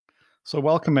So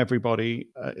welcome, everybody.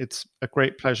 It's a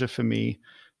great pleasure for me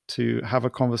to have a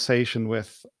conversation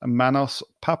with Manos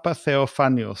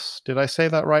Papatheofanous. Did I say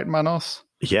that right, Manos?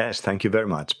 Yes, thank you very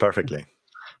much. Perfectly.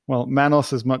 Well,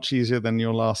 Manos is much easier than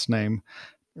your last name.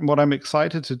 What I'm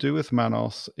excited to do with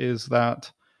Manos is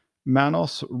that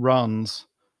Manos runs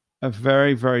a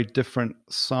very, very different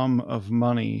sum of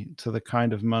money to the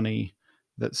kind of money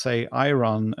that, say, I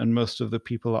run and most of the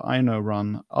people that I know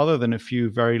run, other than a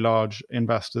few very large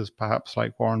investors, perhaps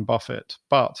like Warren Buffett.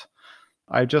 But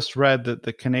I just read that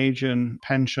the Canadian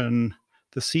pension,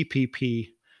 the CPP,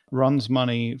 runs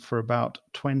money for about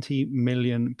 20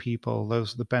 million people.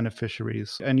 Those are the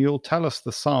beneficiaries. And you'll tell us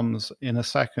the sums in a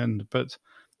second. But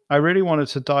I really wanted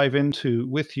to dive into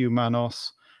with you,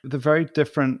 Manos, the very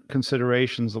different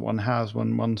considerations that one has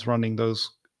when one's running those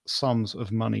sums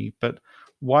of money. But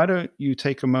why don't you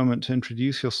take a moment to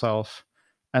introduce yourself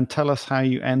and tell us how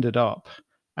you ended up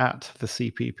at the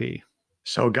CPP?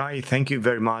 So, Guy, thank you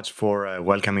very much for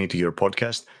welcoming me to your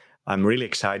podcast. I'm really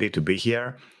excited to be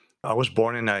here. I was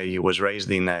born and I was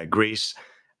raised in Greece,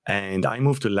 and I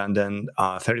moved to London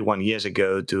 31 years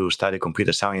ago to study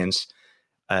computer science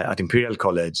at Imperial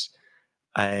College.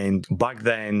 And back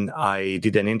then, I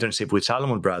did an internship with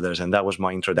Salomon Brothers, and that was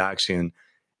my introduction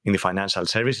in the financial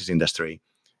services industry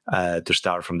to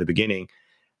start from the beginning.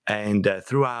 And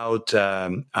throughout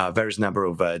various number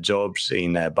of jobs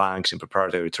in banks, in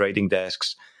preparatory trading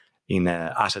desks, in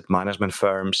asset management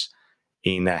firms,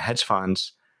 in hedge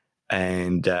funds,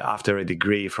 and after a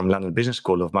degree from London Business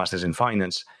School of Masters in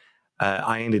Finance,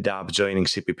 I ended up joining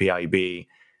CPPIB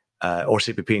or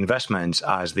CPP Investments,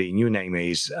 as the new name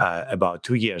is, about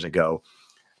 2 years ago.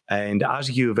 And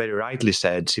as you very rightly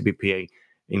said, CPP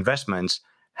Investments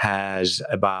has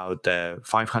about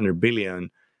 500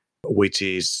 billion, which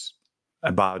is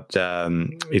about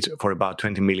it's for about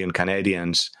 20 million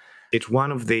Canadians. It's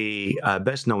one of the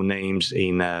best known names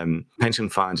in pension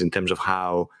funds in terms of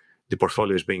how the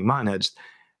portfolio is being managed.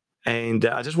 And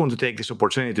I just want to take this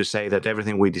opportunity to say that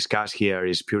everything we discuss here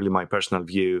is purely my personal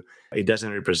view. It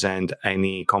doesn't represent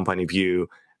any company view.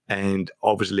 And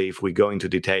obviously, if we go into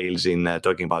details in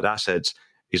talking about assets,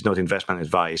 it's not investment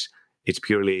advice. It's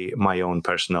purely my own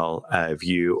personal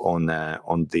view on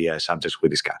the subjects we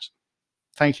discuss.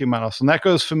 Thank you, Manos, and that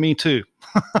goes for me too.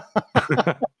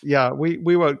 Yeah,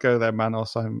 we won't go there,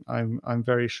 Manos. I'm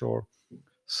very sure.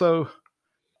 So,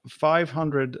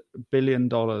 $500 billion.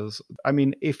 I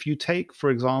mean, if you take, for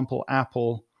example,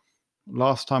 Apple,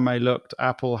 last time I looked,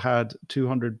 Apple had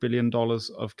 $200 billion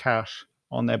of cash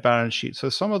on their balance sheet. So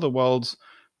some of the world's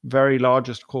very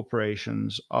largest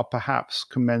corporations are perhaps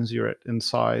commensurate in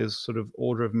size, sort of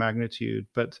order of magnitude.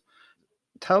 But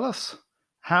tell us,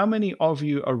 how many of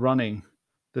you are running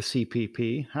the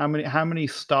CPP? How many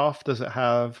staff does it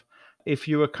have? If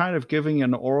you were kind of giving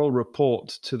an oral report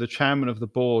to the chairman of the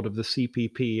board of the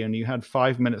CPP and you had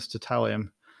 5 minutes to tell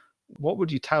him, what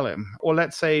would you tell him? Or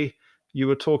let's say you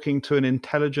were talking to an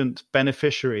intelligent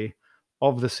beneficiary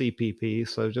of the CPP,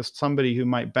 so just somebody who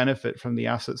might benefit from the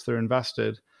assets they're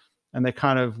invested, and they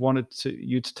kind of wanted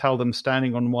you to tell them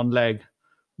standing on one leg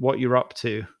what you're up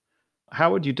to. How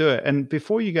would you do it? And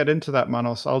before you get into that,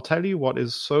 Manos, I'll tell you what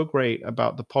is so great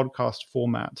about the podcast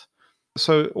format.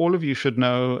 So all of you should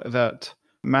know that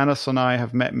Manos and I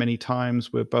have met many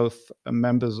times. We're both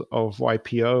members of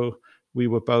YPO. We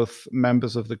were both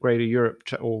members of the Greater Europe,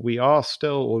 or we are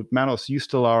still, or Manos, you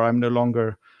still are. I'm no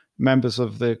longer members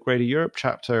of the Greater Europe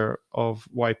chapter of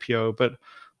YPO. But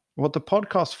what the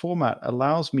podcast format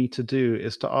allows me to do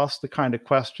is to ask the kind of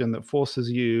question that forces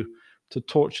you to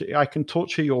torture. I can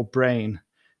torture your brain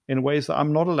in ways that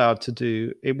I'm not allowed to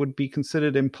do. It would be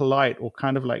considered impolite or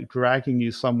kind of like dragging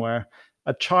you somewhere.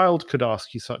 A child could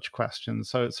ask you such questions.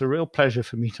 So it's a real pleasure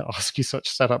for me to ask you such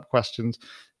setup questions.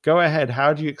 Go ahead.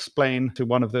 How do you explain to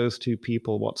one of those two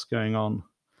people what's going on?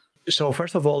 So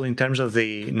first of all, in terms of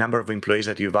the number of employees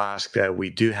that you've asked, we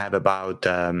do have about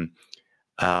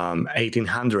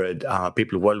 1,800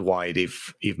 people worldwide,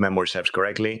 if memory serves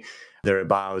correctly. There are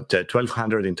about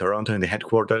 1,200 in Toronto in the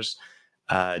headquarters,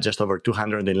 just over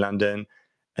 200 in London.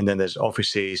 And then there's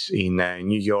offices in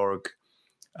New York,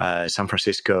 San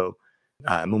Francisco,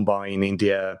 Mumbai in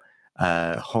India,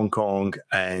 Hong Kong,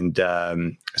 and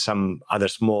some other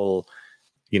small,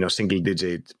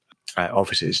 single-digit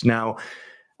offices. Now,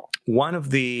 one of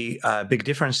the big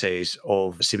differences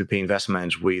of CPP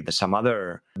Investments with some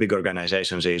other big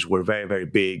organizations is we're very, very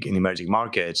big in emerging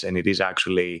markets, and it is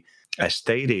actually a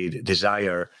stated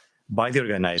desire by the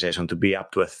organization to be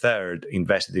up to a third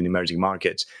invested in emerging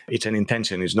markets. It's an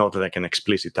intention, it's not like an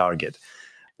explicit target.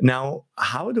 Now,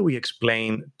 how do we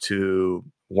explain to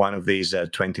one of these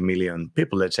 20 million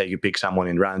people, let's say you pick someone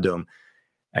in random,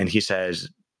 and he says,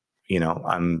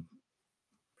 I'm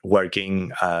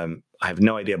working, I have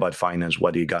no idea about finance.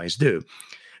 What do you guys do?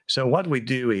 So what we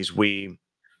do is we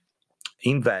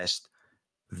invest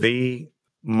the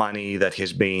money that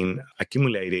has been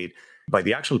accumulated by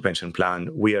the actual pension plan.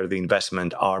 We are the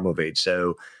investment arm of it.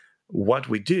 So what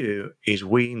we do is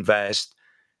we invest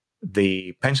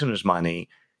the pensioners' money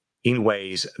in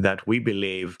ways that we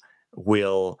believe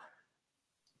will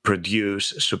produce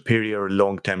superior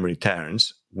long-term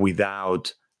returns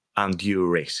without undue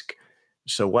risk.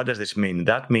 So what does this mean?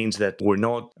 That means that we're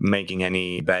not making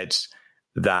any bets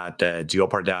that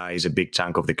jeopardize a big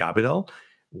chunk of the capital.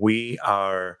 We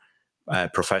are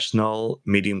professional,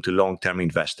 medium to long-term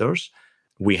investors.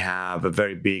 We have a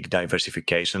very big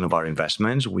diversification of our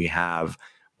investments. We have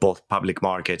both public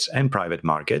markets and private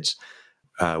markets.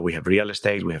 We have real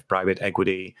estate, we have private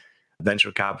equity,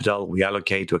 venture capital, we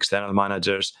allocate to external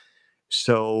managers.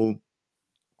 So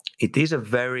it is a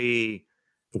very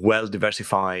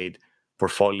well-diversified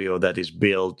portfolio that is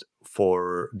built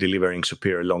for delivering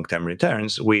superior long-term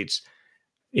returns, which,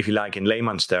 if you like, in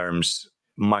layman's terms,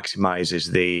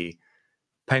 maximizes the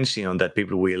pension that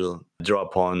people will draw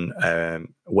upon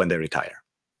when they retire.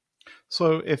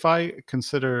 So if I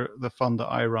consider the fund that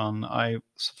I run, I,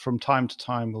 from time to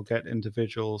time, will get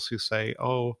individuals who say,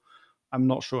 oh, I'm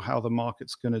not sure how the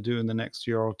market's going to do in the next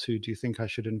year or two. Do you think I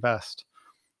should invest?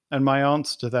 And my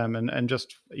answer to them, and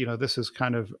just, this is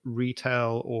kind of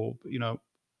retail or,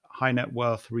 high net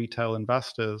worth retail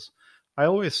investors. I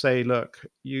always say, look,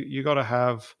 you got to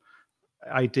have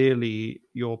ideally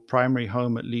your primary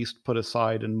home at least put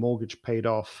aside and mortgage paid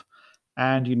off,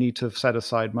 and you need to set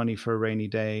aside money for a rainy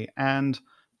day, and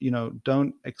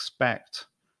don't expect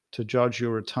to judge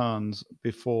your returns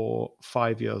before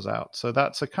 5 years out. So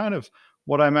that's a kind of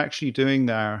what I'm actually doing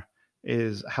there,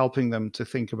 is helping them to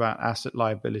think about asset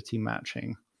liability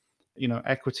matching.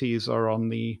 Equities are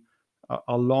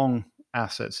are long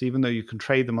assets. Even though you can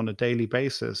trade them on a daily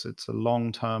basis, it's a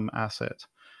long-term asset.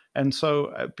 And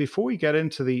so before we get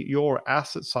into your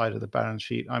asset side of the balance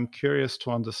sheet, I'm curious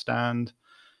to understand,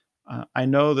 I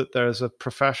know that there's a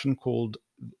profession called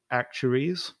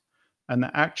actuaries, and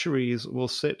the actuaries will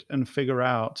sit and figure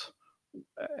out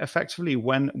effectively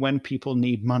when people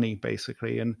need money,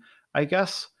 basically. And I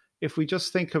guess if we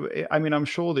just think of, I'm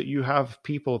sure that you have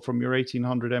people from your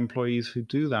 1,800 employees who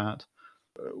do that.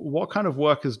 What kind of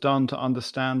work is done to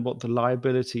understand what the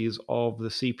liabilities of the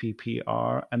CPP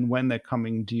are and when they're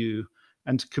coming due,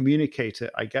 and to communicate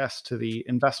it, I guess, to the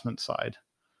investment side?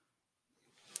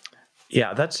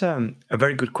 Yeah, that's a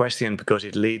very good question, because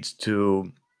it leads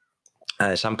to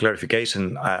some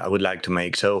clarification I would like to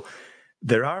make. So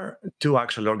there are two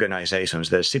actual organizations,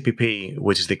 the CPP,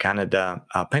 which is the Canada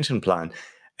Pension Plan,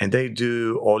 and they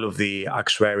do all of the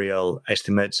actuarial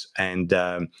estimates and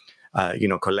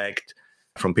collect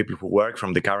from people who work,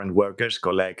 from the current workers,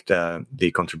 collect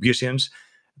the contributions.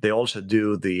 They also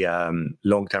do the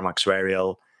long-term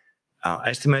actuarial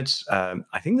estimates.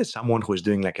 I think there's someone who is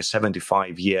doing like a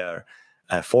 75-year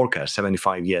forecast,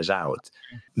 75 years out.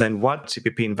 Then what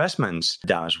CPP Investments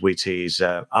does, which is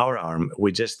our arm,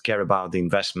 we just care about the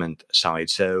investment side.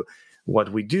 So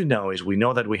what we do know is we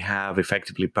know that we have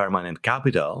effectively permanent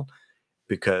capital,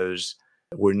 because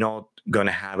we're not going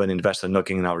to have an investor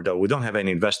knocking on our door. We don't have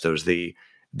any investors. The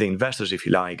investors, if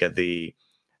you like, are the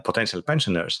potential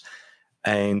pensioners.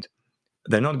 And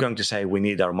they're not going to say, we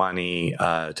need our money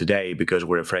today because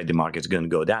we're afraid the market's going to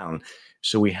go down.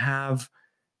 So we have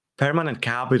permanent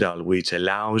capital, which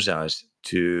allows us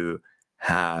to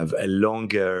have a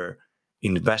longer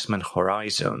investment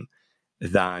horizon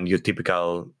than your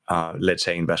typical, let's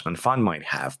say, investment fund might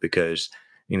have, because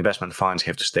investment funds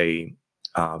have to stay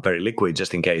very liquid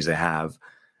just in case they have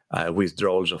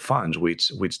withdrawals of funds,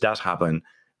 which does happen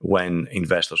when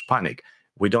investors panic.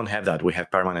 We don't have that. We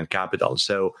have permanent capital.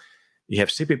 So you have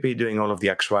CPP doing all of the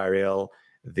actuarial,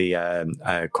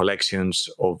 the collections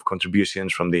of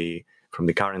contributions from the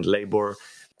current labor.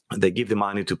 They give the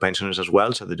money to pensioners as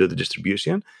well, so they do the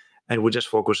distribution, and we just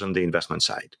focus on the investment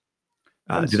side.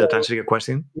 Did that answer your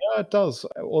question? Yeah, it does.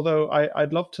 Although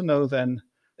I'd love to know then,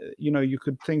 you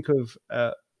could think of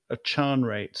a churn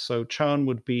rate. So churn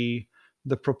would be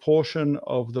the proportion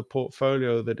of the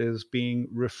portfolio that is being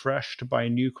refreshed by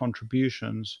new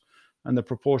contributions, and the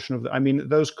proportion of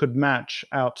those could match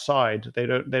outside. They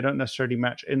don't necessarily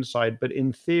match inside, but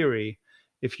in theory,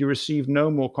 if you receive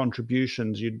no more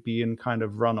contributions, you'd be in kind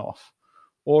of runoff.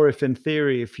 Or if in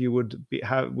theory, if you were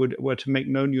to make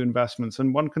no new investments,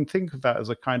 and one can think of that as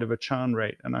a kind of a churn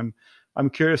rate. And I'm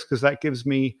curious, because that gives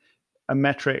me a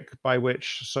metric by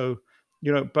which, so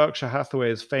Berkshire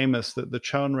Hathaway is famous that the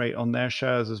churn rate on their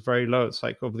shares is very low. It's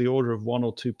like of the order of 1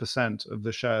 or 2% of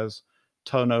the shares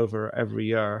turnover every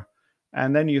year.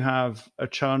 And then you have a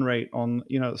churn rate on,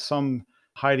 some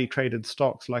highly traded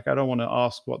stocks. Like, I don't want to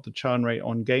ask what the churn rate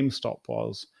on GameStop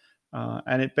was.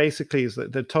 And it basically is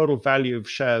that the total value of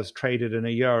shares traded in a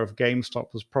year of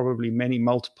GameStop was probably many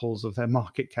multiples of their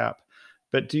market cap.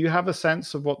 But do you have a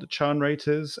sense of what the churn rate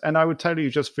is? And I would tell you,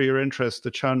 just for your interest,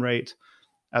 the churn rate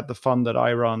at the fund that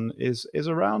I run is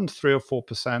around 3 or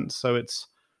 4%. So it's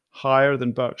higher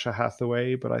than Berkshire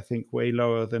Hathaway, but I think way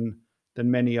lower than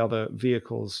many other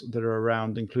vehicles that are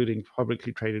around, including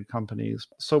publicly traded companies.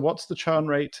 So what's the churn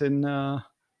rate in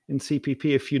CPP,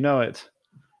 if you know it?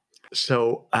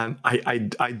 So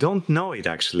I don't know it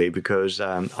actually, because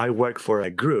I work for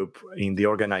a group in the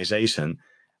organization,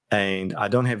 and I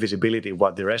don't have visibility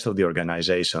what the rest of the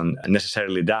organization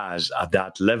necessarily does at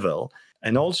that level.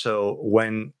 And also,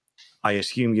 when I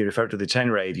assume you refer to the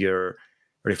churn rate, you're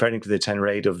referring to the churn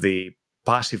rate of the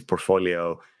passive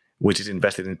portfolio, which is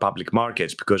invested in public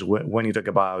markets. Because when you talk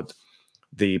about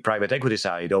the private equity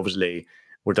side, obviously,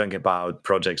 we're talking about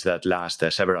projects that last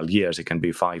several years. It can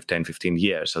be 5, 10, 15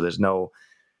 years. So there's no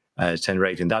churn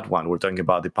rate in that one. We're talking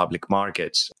about the public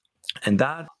markets. And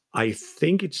that, I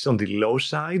think it's on the low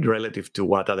side relative to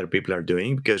what other people are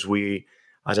doing, because we,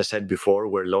 as I said before,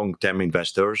 we're long-term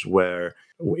investors, where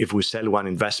if we sell one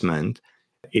investment,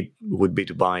 it would be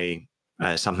to buy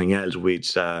something else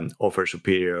which offers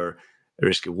superior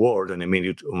risk-reward on a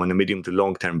medium to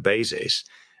long-term basis.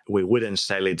 We wouldn't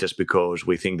sell it just because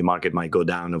we think the market might go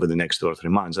down over the next 2 or 3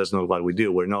 months. That's not what we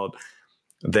do. We're not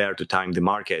there to time the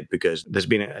market, because there's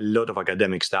been a lot of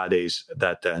academic studies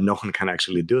that no one can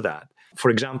actually do that. For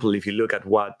example, if you look at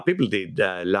what people did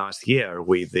last year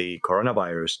with the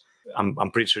coronavirus,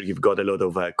 I'm pretty sure you've got a lot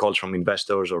of calls from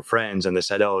investors or friends, and they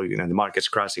said, oh, the market's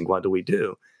crashing, what do we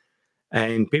do?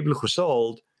 And people who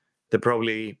sold, they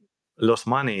probably lost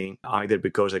money either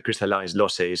because they crystallized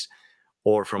losses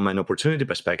or from an opportunity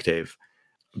perspective,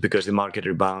 because the market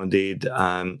rebounded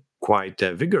quite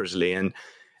vigorously. And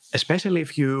especially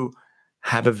if you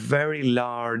have a very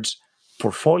large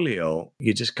portfolio,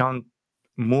 you just can't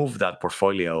move that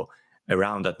portfolio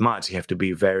around that much. You have to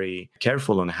be very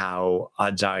careful on how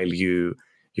agile you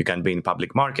can be in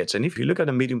public markets. And if you look at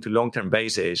a medium to long-term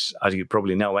basis, as you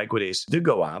probably know, equities do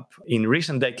go up. In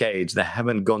recent decades, they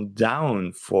haven't gone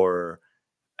down for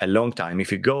a long time.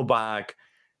 If you go back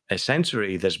a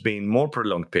century, there's been more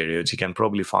prolonged periods. You can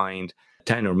probably find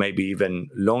 10 or maybe even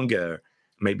longer,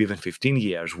 maybe even 15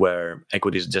 years where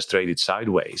equities just traded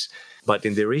sideways. But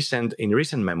in recent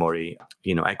memory,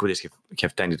 equities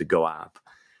have tended to go up.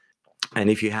 And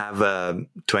if you have a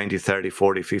 20, 30,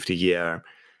 40, 50 year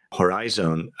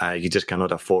horizon, you just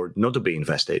cannot afford not to be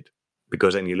invested,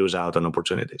 because then you lose out on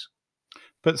opportunities.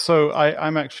 But so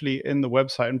I'm actually in the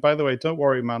website. And by the way, don't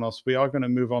worry, Manos, we are going to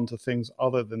move on to things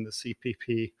other than the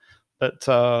CPP. But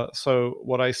so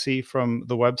what I see from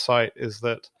the website is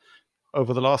that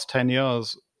over the last 10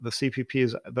 years, the CPP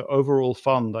is the overall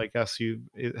fund, I guess,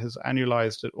 it has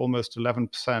annualized at almost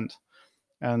 11%.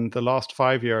 And the last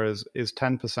 5 years is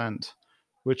 10%,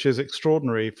 which is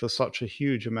extraordinary for such a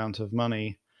huge amount of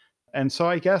money. And so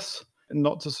I guess,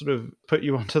 not to sort of put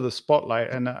you onto the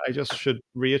spotlight, and I just should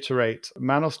reiterate,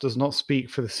 Manos does not speak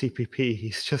for the CPP.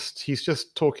 He's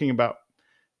just talking about,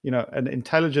 an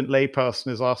intelligent layperson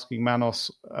is asking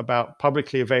Manos about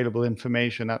publicly available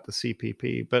information at the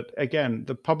CPP. But again,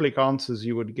 the public answers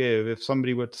you would give if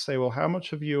somebody were to say, well, how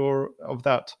much of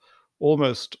that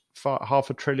almost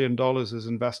 $500 billion is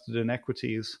invested in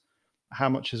equities? How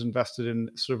much is invested in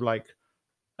sort of like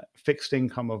fixed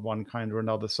income of one kind or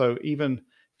another? So even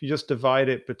if you just divide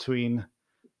it between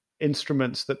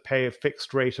instruments that pay a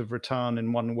fixed rate of return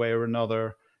in one way or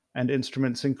another, and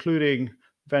instruments including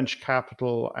venture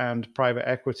capital and private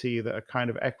equity that are kind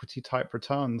of equity type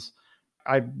returns,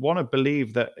 I want to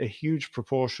believe that a huge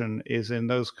proportion is in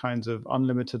those kinds of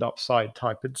unlimited upside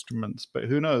type instruments. But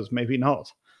who knows? Maybe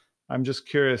not. I'm just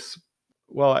curious.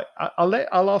 Well,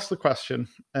 I'll ask the question,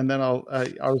 and then I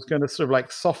was going to sort of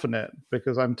like soften it,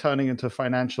 because I'm turning into a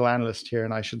financial analyst here,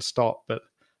 and I should stop. But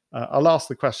I'll ask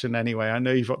the question anyway. I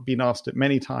know you've been asked it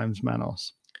many times,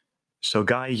 Manos. So,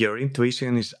 Guy, your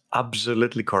intuition is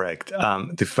absolutely correct.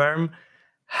 The firm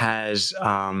has,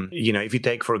 if you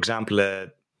take, for example, a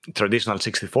traditional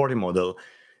 60-40 model,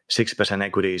 60%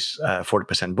 equities,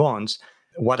 40% bonds,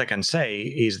 what I can say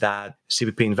is that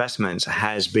CPP Investments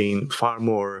has been far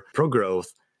more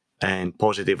pro-growth and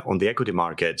positive on the equity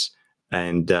markets,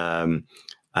 and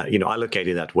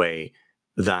allocated that way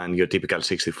than your typical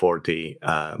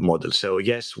 60-40 model. So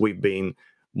yes, we've been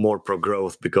more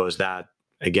pro-growth because that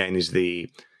again, is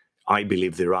I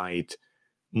believe, the right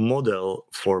model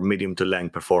for medium to long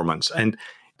performance. And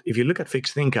if you look at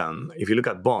fixed income, if you look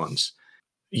at bonds,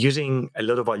 using a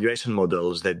lot of valuation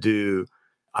models that do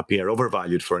appear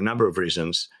overvalued for a number of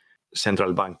reasons,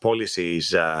 central bank policy is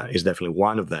definitely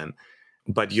one of them.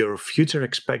 But your future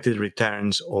expected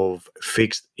returns of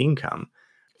fixed income,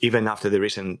 even after the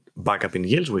recent backup in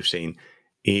yields we've seen,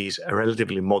 is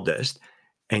relatively modest.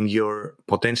 And your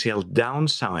potential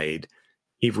downside,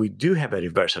 if we do have a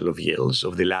reversal of yields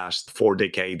of the last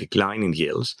 4-decade decline in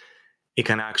yields, it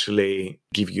can actually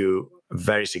give you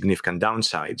very significant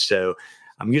downside. So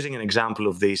I'm using an example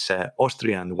of this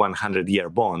Austrian 100-year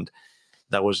bond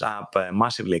that was up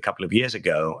massively a couple of years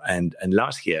ago and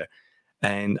last year.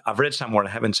 And I've read somewhere, I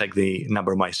haven't checked the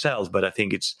number myself, but I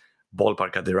think it's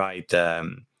ballpark at the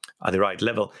right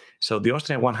level. So the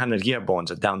Austrian 100-year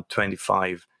bonds are down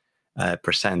 25%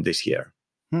 this year,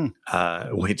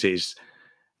 which is,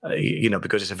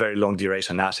 because it's a very long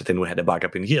duration asset and we had a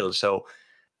backup in yield. So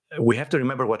we have to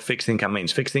remember what fixed income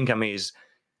means. Fixed income is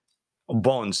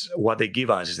bonds. What they give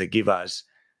us is they give us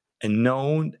a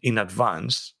known in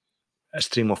advance a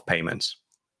stream of payments.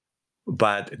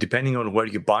 But depending on where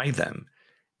you buy them,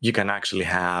 you can actually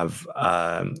have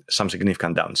some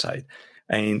significant downside.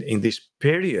 And in this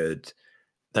period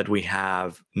that we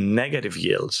have negative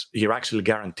yields, you're actually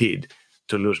guaranteed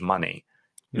to lose money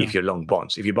if you're long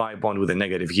bonds. If you buy a bond with a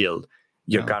negative yield,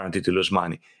 you're guaranteed to lose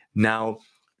money. Now,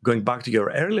 going back to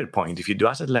your earlier point, if you do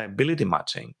asset liability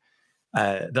matching,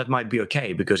 that might be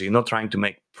okay because you're not trying to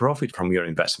make profit from your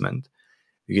investment.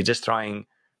 You're just trying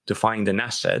to find an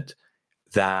asset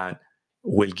that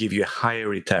will give you a higher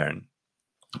return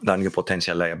than your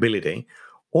potential liability,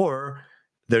 or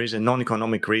there is a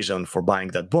non-economic reason for buying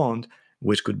that bond,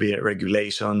 which could be a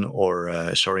regulation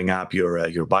or shoring up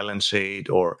your balance sheet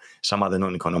or some other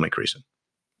non-economic reason.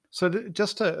 So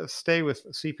just to stay with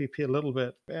CPP a little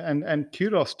bit, and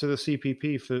kudos to the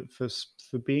CPP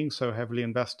for being so heavily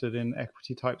invested in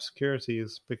equity type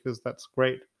securities, because that's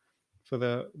great for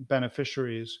the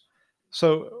beneficiaries.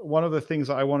 So one of the things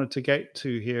that I wanted to get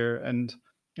to here, and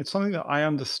it's something that I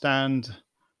understand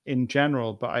in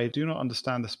general, but I do not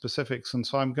understand the specifics. And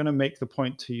so I'm going to make the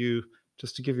point to you,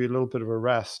 just to give you a little bit of a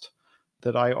rest,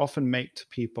 that I often make to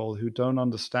people who don't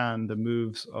understand the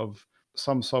moves of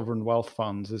some sovereign wealth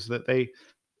funds, is that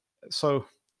so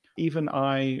even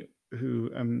I,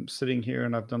 who am sitting here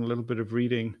and I've done a little bit of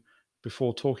reading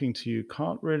before talking to you,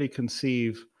 can't really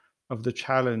conceive of the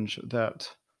challenge that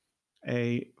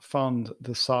a fund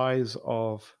the size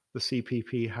of the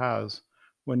CPP has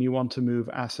when you want to move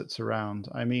assets around.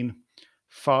 I mean,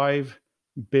 $5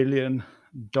 billion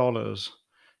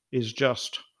is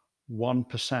just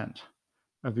 1%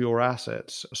 of your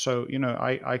assets. So,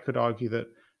 I could argue that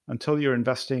until you're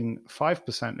investing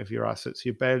 5% of your assets,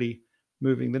 you're barely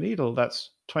moving the needle. That's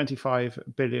 $25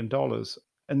 billion.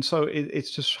 And so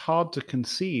it's just hard to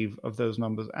conceive of those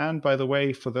numbers. And by the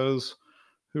way, for those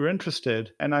who are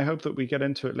interested, and I hope that we get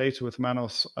into it later with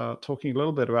Manos, talking a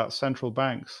little bit about central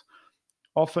banks.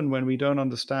 Often when we don't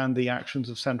understand the actions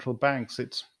of central banks,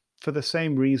 it's for the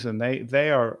same reason.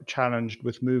 They are challenged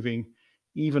with moving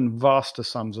even vaster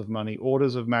sums of money,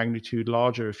 orders of magnitude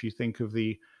larger, if you think of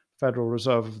the Federal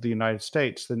Reserve of the United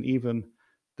States, than even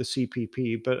the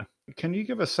CPP. But can you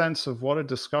give a sense of what a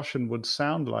discussion would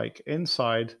sound like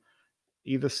inside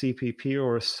either CPP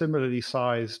or a similarly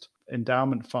sized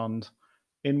endowment fund,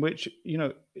 in which,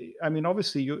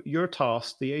 obviously you're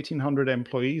tasked, the 1,800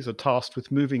 employees are tasked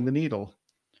with moving the needle.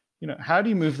 How do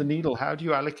you move the needle? How do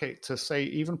you allocate to, say,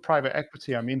 even private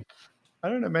equity? I mean, I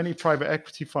don't know many private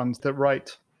equity funds that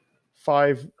write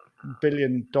 $5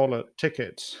 billion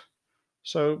tickets.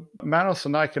 So Manos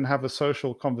and I can have a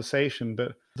social conversation,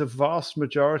 but the vast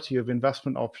majority of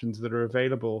investment options that are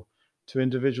available to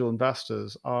individual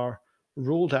investors are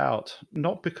ruled out,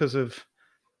 not because of,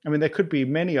 there could be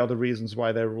many other reasons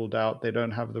why they're ruled out. They don't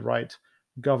have the right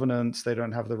governance, they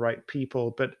don't have the right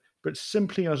people, but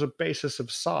simply as a basis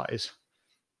of size.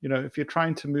 If you're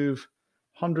trying to move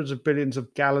hundreds of billions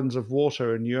of gallons of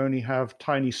water and you only have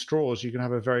tiny straws, you can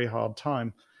have a very hard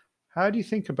time. How do you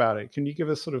think about it? Can you give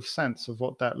a sort of sense of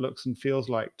what that looks and feels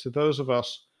like to those of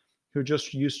us who are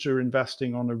just used to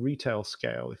investing on a retail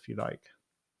scale, if you like?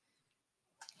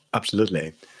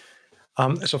 Absolutely.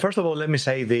 So first of all, let me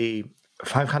say the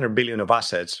 500 billion of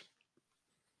assets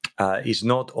is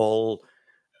not all,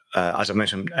 as I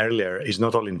mentioned earlier, is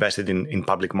not all invested in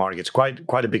public markets. Quite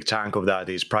a big chunk of that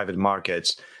is private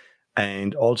markets.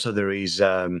 And also there is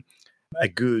a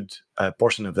good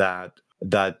portion of that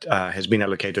has been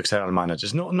allocated to external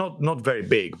managers. Not very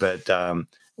big, but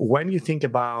When you think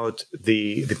about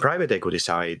the private equity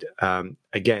side,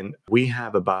 again, we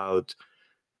have about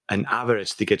an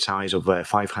average ticket size of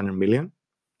 500 million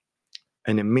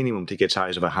and a minimum ticket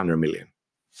size of 100 million,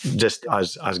 just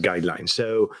as guidelines.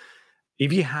 So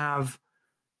if you have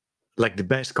like the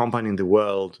best company in the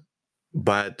world,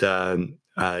 but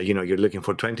you're looking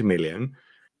for 20 million,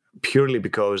 purely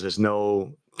because there's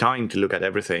no time to look at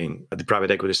everything, the private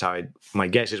equity side, my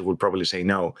guess is will probably say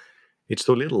no, it's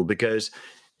too little. Because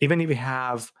even if you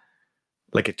have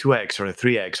like a 2x or a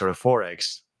 3x or a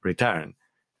 4x return,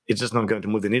 it's just not going to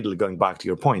move the needle, going back to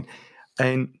your point.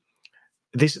 And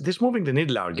this moving the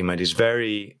needle argument is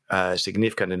very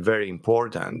significant and very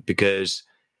important, because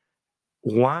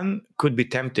one could be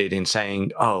tempted in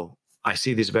saying, oh, I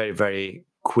see this very, very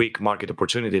quick market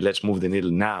opportunity, let's move the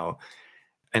needle now.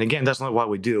 And again, that's not what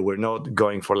we do. We're not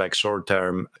going for like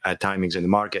short-term timings in the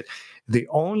market. The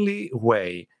only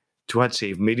way to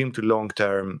achieve medium to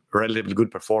long-term relatively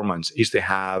good performance is to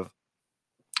have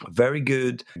very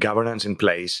good governance in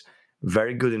place,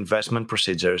 very good investment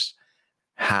procedures,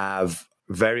 have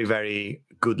very, very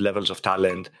good levels of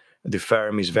talent. The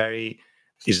firm is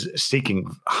seeking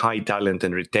high talent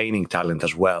and retaining talent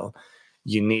as well.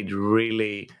 You need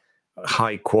really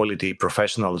high quality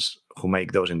professionals who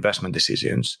make those investment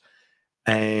decisions.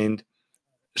 And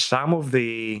some of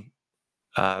the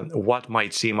what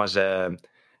might seem as a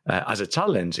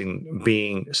challenge in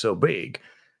being so big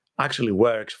actually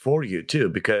works for you too,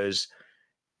 because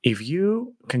if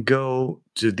you can go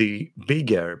to the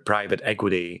bigger private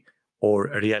equity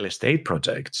or real estate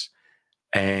projects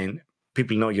and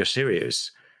people know you're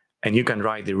serious and you can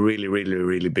write the really, really,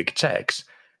 really big checks,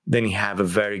 then you have a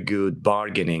very good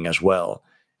bargaining as well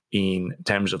in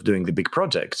terms of doing the big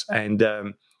projects. And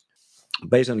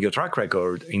based on your track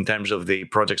record in terms of the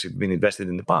projects you've been invested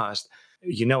in the past,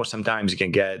 sometimes you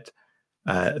can get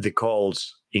the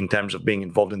calls in terms of being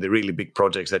involved in the really big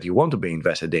projects that you want to be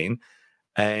invested in.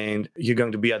 And you're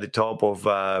going to be at the top of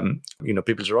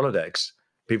people's Rolodex.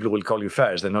 People will call you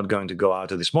first. They're not going to go out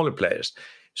to the smaller players.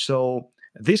 So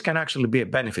this can actually be a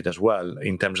benefit as well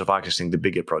in terms of accessing the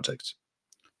bigger projects.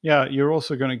 Yeah, you're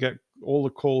also going to get all the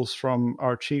calls from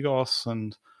Archegos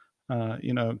and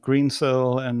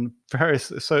Greensill and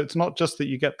various. So it's not just that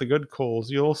you get the good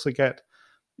calls; you also get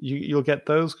you'll get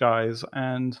those guys.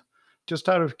 And just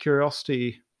out of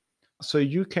curiosity, so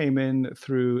you came in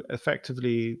through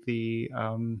effectively the,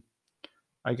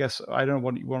 I guess, I don't know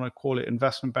what you want to call it,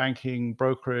 investment banking,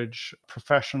 brokerage,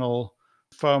 professional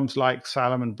firms like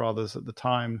Salomon Brothers at the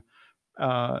time.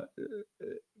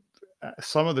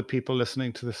 Some of the people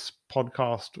listening to this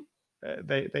podcast,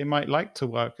 they might like to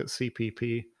work at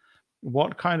CPP.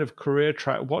 What kind of career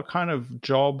track, what kind of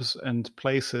jobs and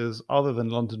places other than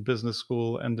London Business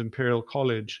School and Imperial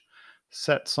College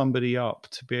set somebody up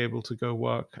to be able to go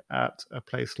work at a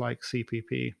place like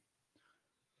CPP?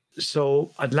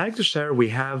 So I'd like to share, we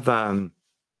have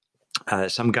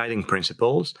some guiding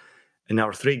principles, and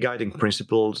our three guiding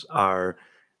principles are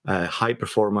high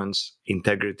performance,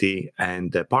 integrity,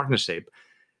 and partnership.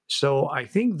 So I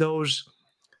think those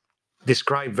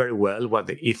describe very well what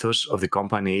the ethos of the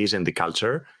company is and the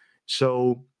culture.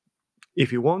 So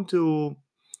if you want to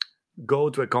go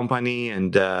to a company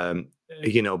and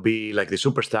be like the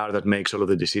superstar that makes all of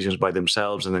the decisions by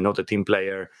themselves and they're not a team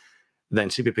player, then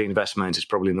CPP Investments is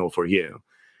probably not for you.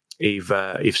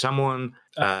 If someone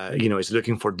is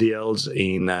looking for deals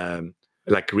in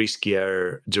like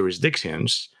riskier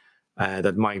jurisdictions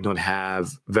that might not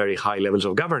have very high levels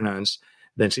of governance,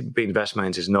 then CPP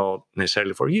Investments is not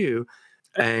necessarily for you.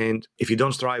 And if you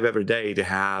don't strive every day to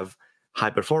have high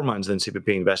performance, then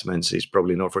CPP Investments is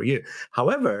probably not for you.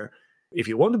 However, if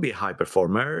you want to be a high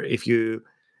performer, if you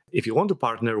want to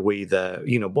partner with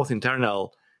both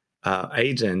internal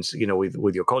agents,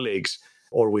 with your colleagues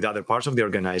or with other parts of the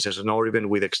organization, or even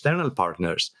with external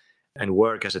partners, and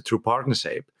work as a true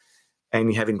partnership,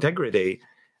 and you have integrity,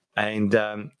 and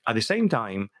at the same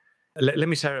time, let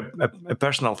me share a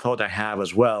personal thought I have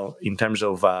as well in terms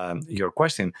of your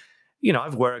question.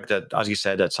 I've worked at, as you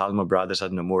said, at Salomon Brothers,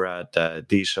 at Nomura, at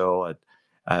DSO,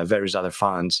 at various other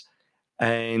funds.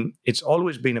 And it's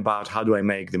always been about how do I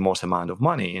make the most amount of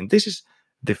money? And this is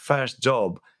the first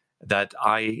job that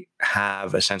I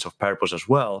have a sense of purpose as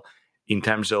well, in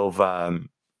terms of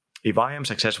if I am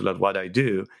successful at what I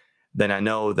do, then I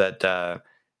know that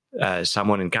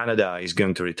someone in Canada is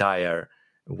going to retire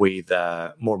with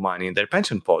more money in their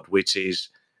pension pot, which is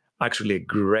actually a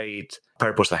great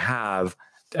purpose to have.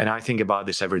 And I think about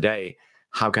this every day.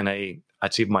 How can I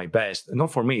achieve my best?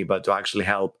 Not for me, but to actually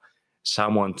help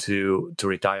someone to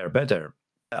retire better.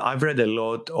 I've read a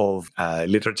lot of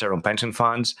literature on pension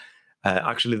funds.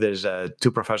 Actually, there's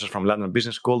two professors from London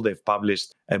Business School. They've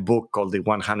published a book called The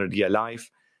 100-Year Life.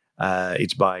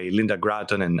 It's by Linda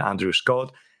Gratton and Andrew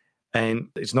Scott. And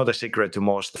it's not a secret to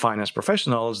most finance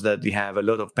professionals that we have a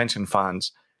lot of pension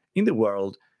funds in the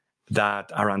world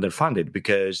that are underfunded,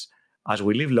 because as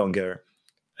we live longer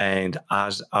and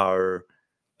as our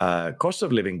cost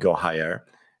of living go higher,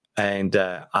 and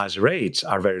as rates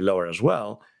are very lower as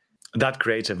well, that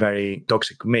creates a very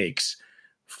toxic mix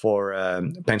for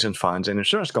pension funds and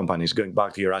insurance companies, going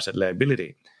back to your asset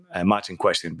liability matching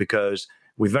question, because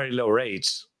with very low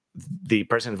rates, the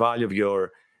present value of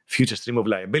your future stream of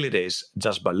liabilities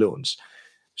just balloons.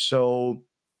 So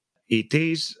it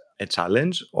is a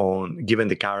challenge given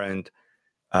the current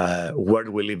world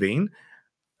we live in,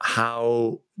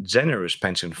 how generous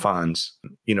pension funds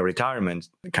retirement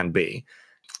can be.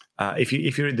 If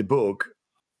you read the book,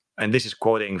 and this is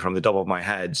quoting from the top of my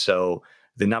head, so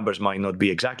the numbers might not be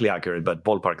exactly accurate, but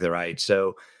ballpark they're right.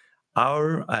 So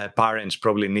our parents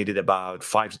probably needed about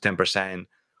 5 to 10%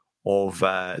 of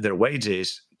their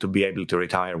wages to be able to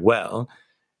retire well.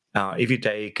 If you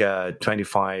take a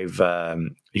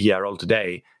 25-year-old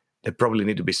today, they probably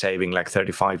need to be saving like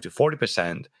 35 to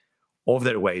 40% of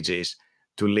their wages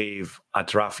to live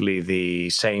at roughly the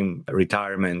same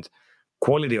retirement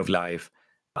quality of life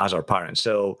as our parents.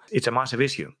 So it's a massive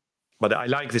issue. But I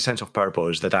like the sense of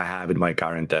purpose that I have in my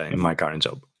current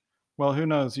job. Well, who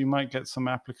knows? You might get some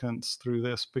applicants through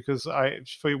this, because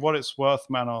for what it's worth,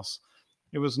 Manos,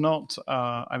 it was not.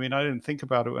 I didn't think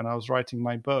about it when I was writing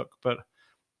my book, but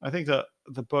I think that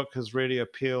the book has really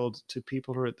appealed to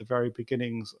people who are at the very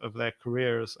beginnings of their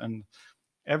careers. And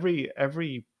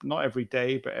not every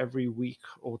day, but every week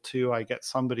or two, I get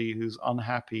somebody who's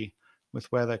unhappy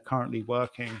with where they're currently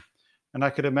working. And I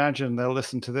could imagine they'll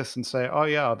listen to this and say, "Oh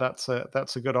yeah, that's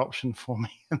a good option for me."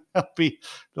 And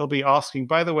they'll be asking.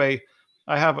 By the way,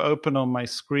 I have open on my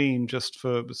screen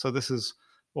so this is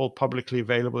all publicly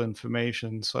available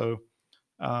information. So,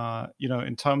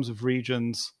 in terms of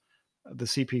regions, the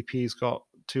CPP's got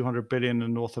 200 billion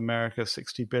in North America,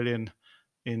 60 billion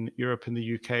in Europe and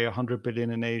the UK, 100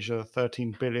 billion in Asia,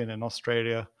 13 billion in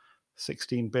Australia,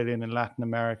 16 billion in Latin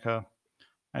America.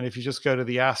 And if you just go to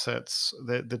the assets,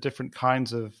 the different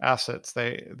kinds of assets,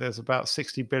 there's about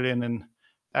 60 billion in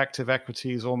active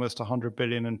equities, almost 100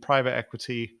 billion in private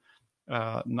equity,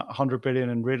 100 billion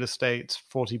in real estate,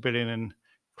 40 billion in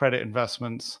credit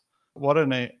investments. What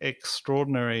an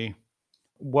extraordinary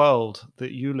world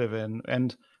that you live in.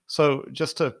 And so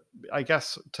just to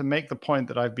make the point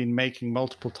that I've been making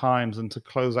multiple times, and to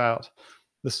close out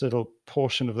this little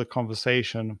portion of the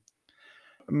conversation,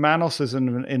 Manos is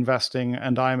in investing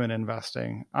and I'm in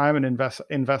investing. I'm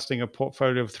investing a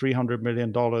portfolio of $300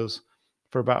 million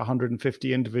for about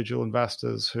 150 individual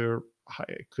investors who are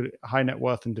high net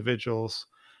worth individuals.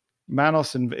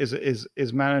 Manos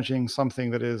is managing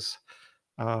something that is,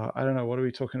 I don't know, what are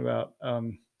we talking about?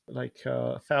 Like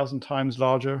 1,000 times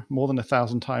larger, more than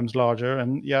 1,000 times larger.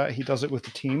 And yeah, he does it with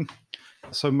the team.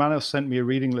 So Manos sent me a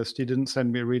reading list. He didn't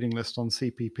send me a reading list on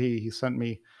CPP. He sent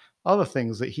me other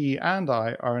things that he and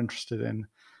I are interested in.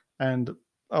 And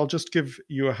I'll just give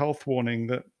you a health warning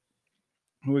that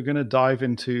we're going to dive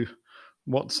into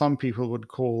what some people would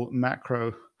call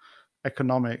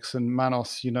macroeconomics. And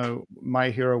Manos,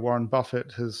 my hero Warren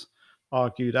Buffett has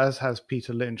argued, as has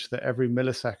Peter Lynch, that every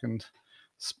millisecond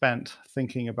spent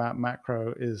thinking about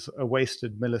macro is a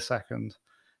wasted millisecond.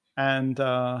 And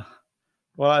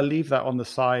well, I'll leave that on the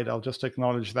side. I'll just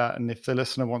acknowledge that. And if the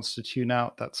listener wants to tune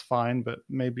out, that's fine. But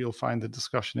maybe you'll find the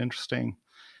discussion interesting.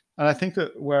 And I think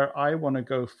that where I want to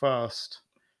go first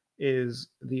is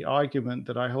the argument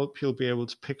that I hope you'll be able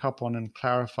to pick up on and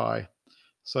clarify.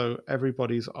 So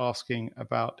everybody's asking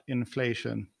about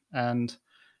inflation. And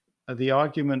the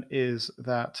argument is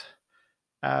that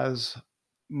as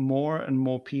more and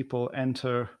more people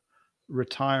enter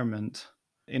retirement,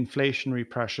 inflationary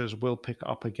pressures will pick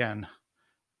up again,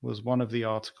 was one of the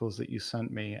articles that you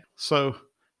sent me. So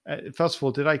first of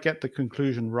all, did I get the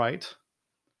conclusion right?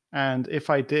 And if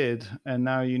I did, and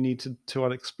now you need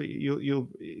you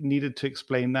needed to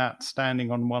explain that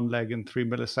standing on one leg in 3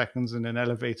 milliseconds in an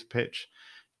elevator pitch,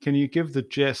 can you give the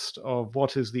gist of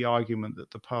what is the argument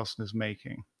that the person is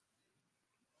making?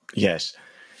 Yes.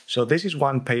 So this is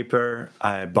one paper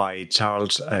by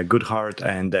Charles Goodhart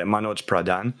and Manos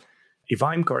Pradhan. If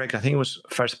I'm correct, I think it was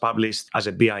first published as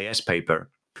a BIS paper.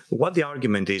 What the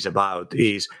argument is about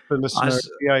is... For listeners,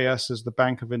 BIS is the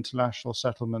Bank of International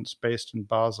Settlements based in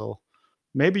Basel.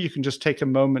 Maybe you can just take a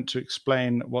moment to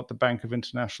explain what the Bank of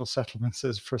International Settlements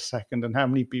is for a second and how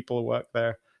many people work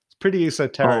there. It's pretty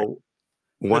esoteric. Oh,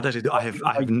 what does it do? I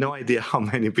have no idea how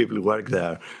many people work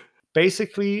there.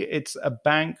 basically it's a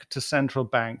bank to central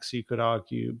banks, you could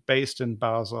argue, based in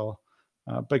Basel.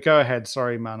 But go ahead.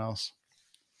 Sorry, Manos.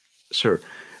 Sure.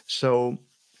 So,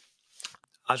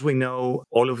 as we know,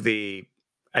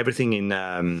 everything in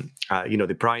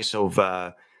the price of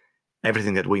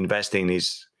everything that we invest in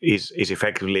is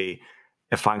effectively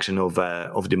a function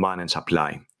of demand and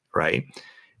supply, right?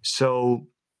 So,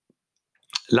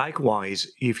 likewise,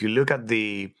 if you look at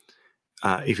the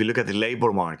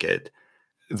labor market,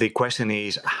 the question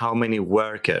is how many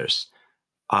workers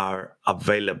are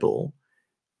available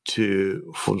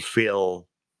to fulfill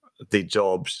the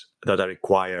jobs that are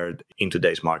required in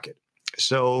today's market.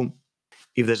 So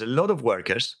if there's a lot of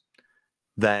workers,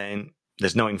 then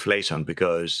there's no inflation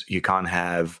because you can't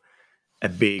have a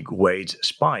big wage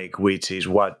spike, which is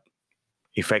what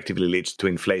effectively leads to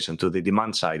inflation, to the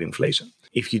demand side inflation.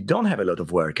 If you don't have a lot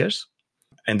of workers,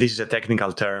 and this is a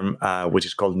technical term which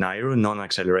is called NIRU,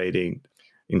 non-accelerating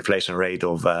inflation rate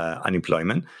of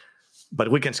unemployment,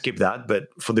 but we can skip that. But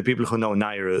for the people who know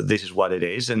NIRU, this is what it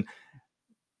is. And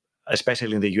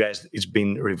especially in the US, it's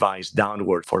been revised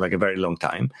downward for like a very long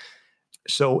time.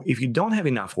 So if you don't have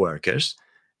enough workers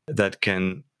that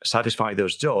can satisfy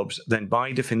those jobs, then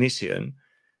by definition,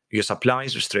 your supply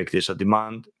is restricted, so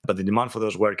but the demand for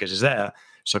those workers is there.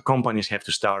 So companies have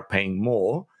to start paying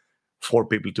more for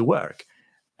people to work.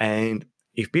 And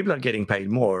if people are getting paid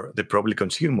more, they probably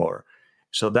consume more.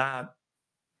 So that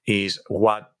is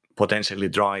what potentially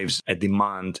drives a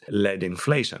demand-led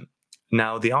inflation.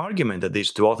 Now, the argument that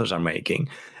these two authors are making,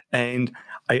 and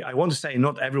I want to say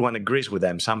not everyone agrees with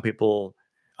them. Some people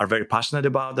are very passionate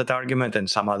about that argument, and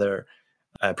some other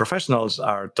professionals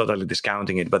are totally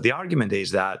discounting it. But the argument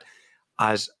is that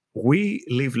as we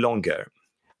live longer,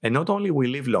 and not only we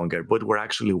live longer, but we're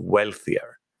actually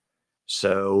wealthier.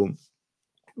 So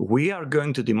we are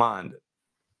going to demand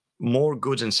more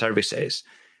goods and services,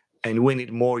 and we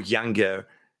need more younger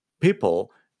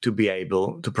people to be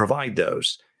able to provide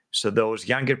those. So those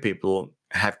younger people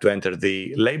have to enter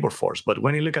the labor force. But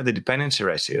when you look at the dependency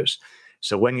ratios,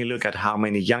 so when you look at how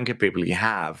many younger people you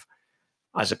have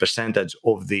as a percentage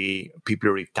of the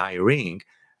people retiring,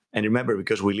 and remember,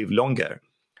 because we live longer,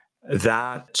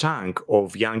 that chunk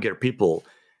of younger people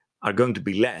are going to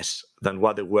be less than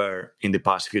what they were in the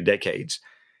past few decades.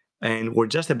 And we're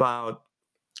just about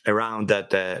around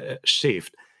that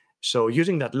shift. So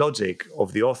using that logic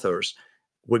of the authors,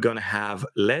 we're going to have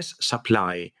less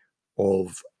supply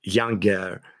of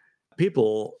younger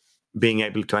people being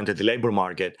able to enter the labor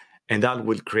market, and that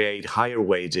will create higher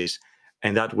wages,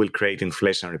 and that will create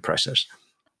inflationary pressures.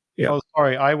 Yeah. Oh,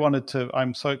 sorry.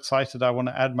 I'm so excited. I want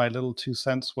to add my little 2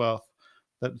 cents worth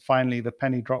that finally the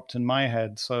penny dropped in my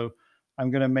head. So I'm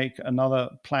going to make another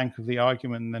plank of the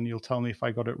argument, and then you'll tell me if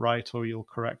I got it right or you'll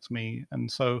correct me.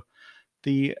 And so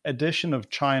the addition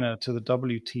of China to the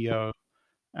WTO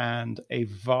and a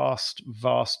vast,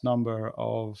 vast number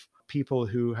of people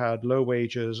who had low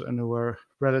wages and who were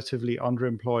relatively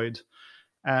underemployed.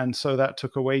 And so that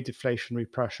took away deflationary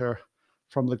pressure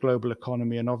from the global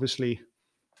economy. And obviously,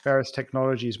 various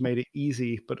technologies made it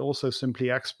easy, but also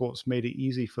simply exports made it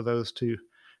easy for those to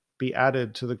be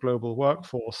added to the global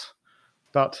workforce.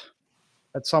 But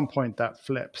at some point that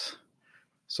flips.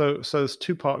 So it's a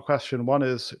two-part question. One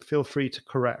is, feel free to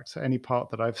correct any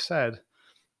part that I've said.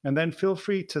 And then feel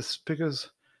free to, because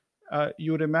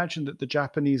you would imagine that the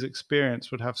Japanese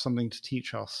experience would have something to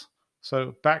teach us.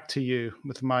 So back to you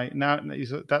with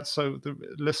that's so the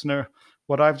listener,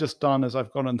 what I've just done is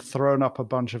I've gone and thrown up a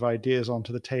bunch of ideas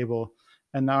onto the table,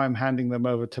 and now I'm handing them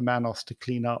over to Manos to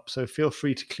clean up. So feel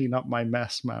free to clean up my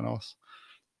mess, Manos.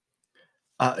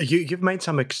 You've made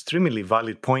some extremely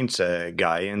valid points,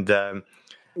 Guy. And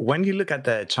when you look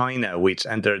at China, which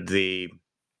entered the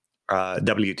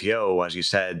WTO, as you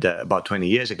said, about 20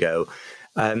 years ago,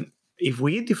 if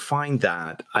we define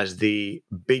that as the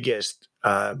biggest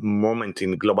moment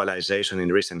in globalization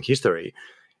in recent history,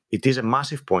 it is a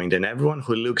massive point. And everyone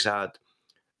who looks at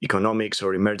economics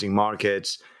or emerging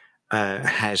markets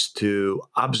has to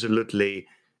absolutely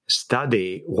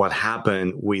study what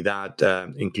happened with that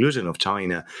inclusion of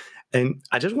China. And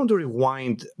I just want to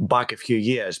rewind back a few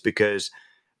years, because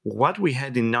what we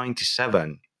had in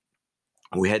 97,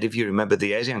 we had, if you remember,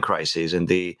 the Asian crisis and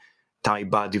the Thai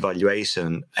baht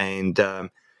devaluation. And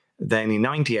then in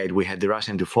 98, we had the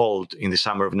Russian default in the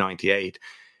summer of 98.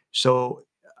 So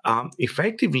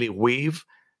effectively, we've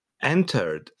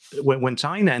entered, when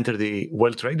China entered the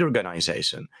World Trade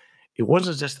Organization, it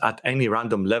wasn't just at any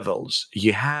random levels.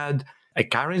 You had a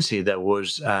currency that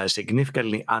was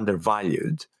significantly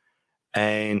undervalued.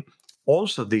 And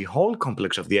also the whole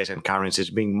complex of the Asian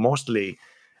currencies being mostly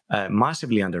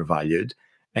massively undervalued.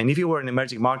 And if you were an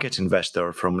emerging markets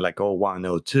investor from like '01,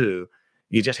 '02,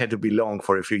 you just had to be long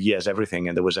for a few years, everything.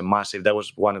 And that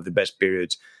was one of the best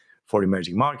periods for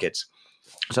emerging markets.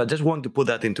 So I just want to put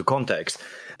that into context.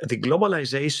 The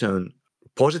globalization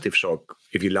positive shock,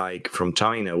 if you like, from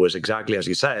China was exactly as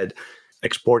you said,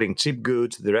 exporting cheap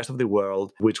goods to the rest of the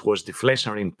world, which was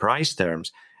deflationary in price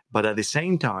terms. But at the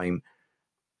same time,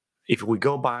 if we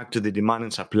go back to the demand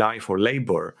and supply for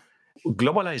labor,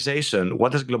 globalization,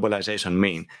 what does globalization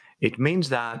mean? It means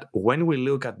that when we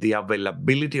look at the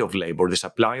availability of labor, the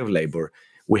supply of labor,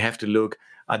 we have to look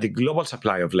at the global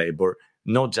supply of labor,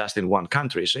 not just in one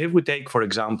country. So if we take, for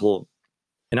example,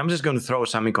 and I'm just going to throw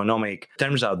some economic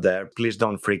terms out there, please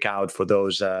don't freak out for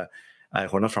those who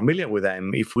are not familiar with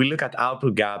them. If we look at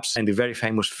output gaps and the very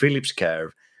famous Phillips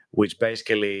curve, which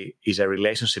basically is a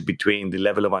relationship between the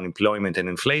level of unemployment and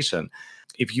inflation,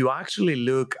 if you actually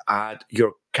look at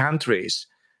your country's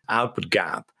output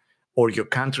gap or your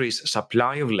country's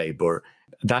supply of labor,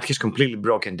 that has completely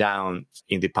broken down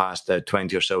in the past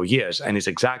 20 or so years. And it's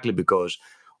exactly because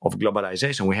of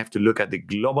globalization. We have to look at the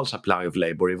global supply of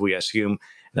labor if we assume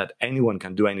that anyone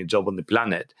can do any job on the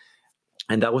planet.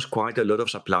 And that was quite a lot of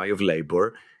supply of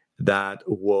labor that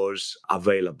was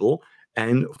available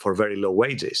and for very low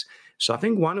wages. So I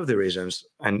think one of the reasons,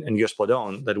 and you're spot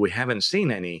on, that we haven't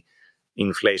seen any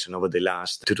inflation over the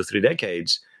last 2 to 3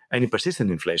 decades, any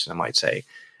persistent inflation, I might say,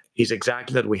 is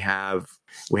exactly that we had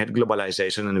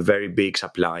globalization and a very big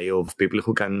supply of people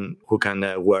who can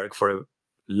work for a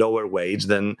lower wage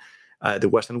than the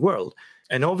Western world.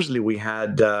 And obviously we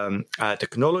had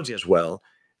technology as well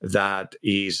that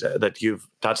you've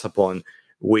touched upon,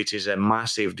 which is a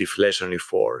massive deflationary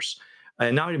force.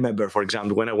 And now I remember, for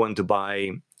example, when I went to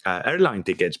buy airline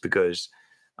tickets, because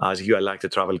as you, I like to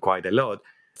travel quite a lot.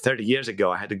 30 years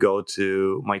ago, I had to go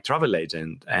to my travel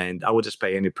agent and I would just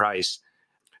pay any price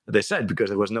they said, because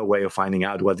there was no way of finding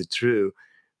out what the true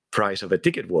price of a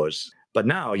ticket was. But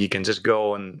now you can just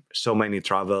go on so many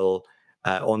travel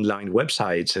online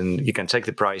websites and you can check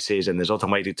the prices, and there's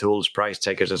automated tools, price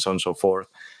checkers, and so on and so forth.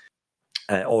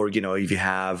 Or, if you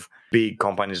have big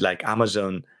companies like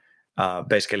Amazon,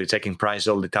 basically checking prices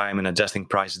all the time and adjusting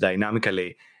prices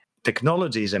dynamically.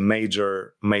 Technology is a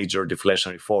major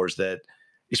deflationary force that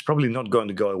is probably not going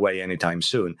to go away anytime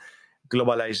soon.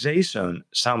 Globalization,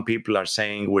 some people are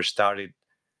saying we've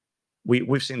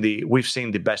seen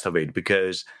the best of it,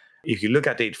 because if you look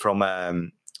at it from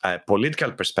a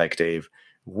political perspective,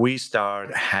 we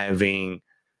start having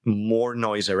more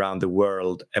noise around the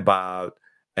world about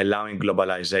allowing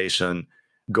globalization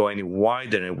go any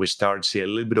wider, and we start to see a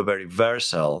little bit of a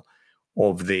reversal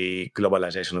of the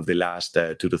globalization of the last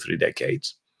 2 to 3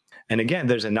 decades. And again,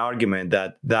 there's an argument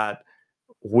that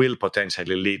will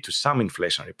potentially lead to some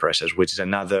inflationary pressures, which is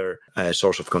another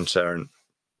source of concern.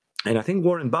 And I think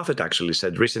Warren Buffett actually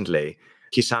said recently,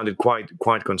 he sounded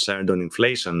quite concerned on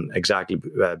inflation exactly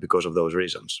because of those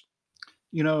reasons.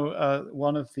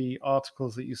 One of the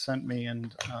articles that you sent me,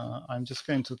 and I'm just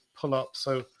going to pull up.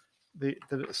 So,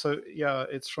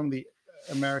 it's from the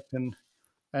American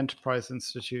Enterprise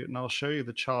Institute, and I'll show you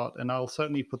the chart, and I'll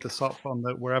certainly put this up on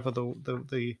wherever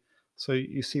the so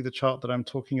you see the chart that I'm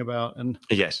talking about, and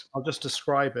yes, I'll just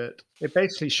describe it. It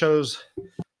basically shows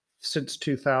since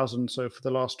 2000, so for the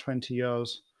last 20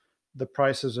 years, the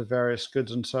prices of various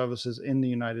goods and services in the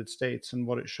United States, and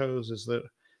what it shows is that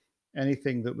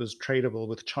anything that was tradable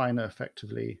with China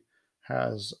effectively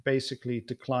has basically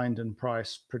declined in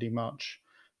price pretty much.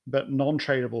 But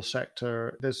non-tradable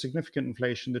sector, there's significant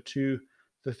inflation.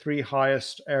 The three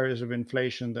highest areas of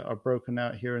inflation that are broken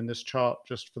out here in this chart,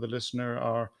 just for the listener,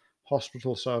 are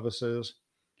hospital services,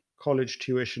 college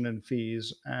tuition and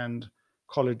fees, and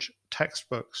college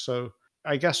textbooks. So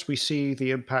I guess we see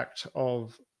the impact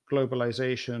of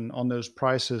globalization on those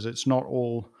prices. It's not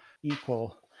all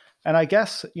equal. And I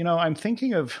guess, I'm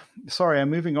thinking of, sorry, I'm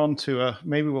moving on to,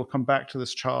 maybe we'll come back to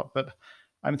this chart, but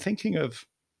I'm thinking of,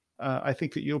 I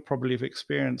think that you'll probably have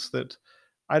experienced that.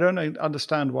 I don't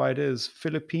understand why it is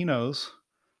Filipinos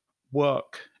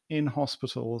work in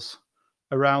hospitals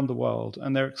around the world,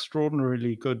 and they're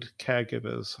extraordinarily good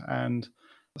caregivers. And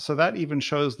so that even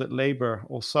shows that labor,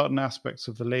 or certain aspects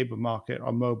of the labor market,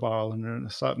 are mobile and in a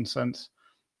certain sense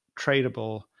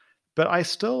tradable. But I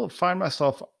still find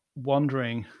myself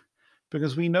wondering,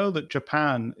 because we know that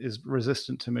Japan is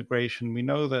resistant to migration. We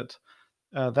know that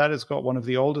that has got one of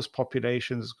the oldest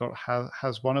populations,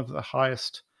 has one of the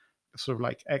highest sort of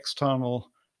like external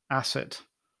asset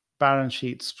balance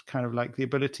sheets, kind of like the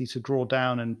ability to draw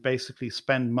down and basically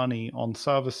spend money on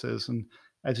services. And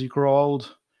as you grow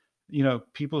old,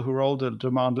 people who are older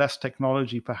demand less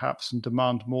technology perhaps and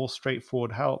demand more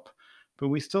straightforward help. but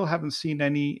we still haven't seen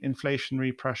any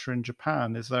inflationary pressure in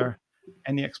Japan. Is there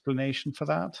any explanation for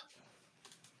that?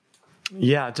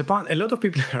 Yeah, Japan. A lot of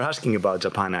people are asking about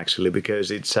Japan actually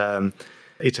because it's a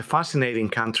fascinating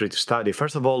country to study.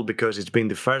 First of all, because it's been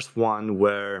the first one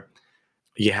where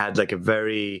you had like a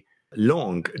very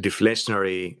long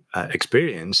deflationary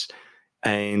experience,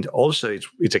 and also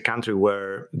it's a country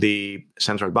where the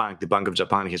central bank, the Bank of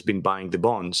Japan, has been buying the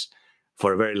bonds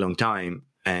for a very long time,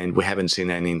 and we haven't seen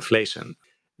any inflation.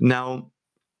 Now,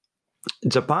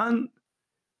 Japan.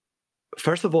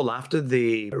 First of all, after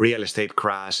the real estate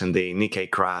crash and the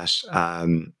Nikkei crash, a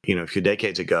few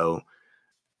decades ago,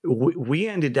 we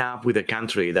ended up with a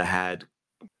country that had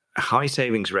a high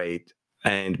savings rate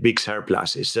and big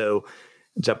surpluses. So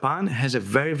Japan has a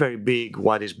very, very big,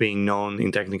 what is being known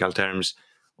in technical terms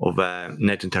of a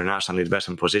net international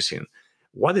investment position.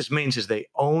 What this means is they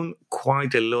own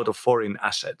quite a lot of foreign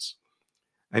assets.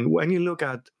 And when you look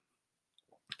at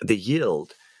the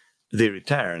yield, the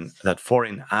return that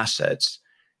foreign assets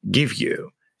give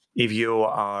you, if you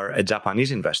are a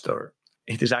Japanese investor,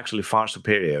 it is actually far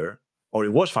superior, or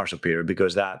it was far superior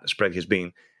because that spread has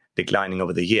been declining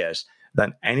over the years,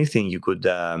 than anything you could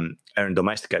earn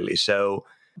domestically. So,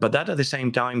 but that at the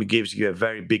same time gives you a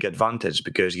very big advantage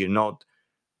because you're not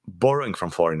borrowing from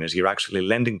foreigners, you're actually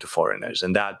lending to foreigners,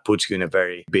 and that puts you in a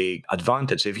very big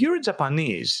advantage. If you're a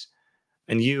Japanese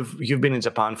and you've been in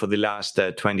Japan for the last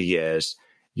 20 years,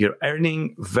 you're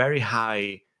earning very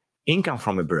high income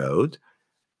from abroad,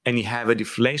 and you have a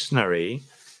deflationary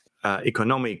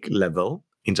economic level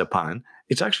in Japan,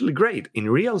 it's actually great. In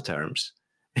real terms,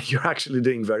 you're actually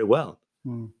doing very well.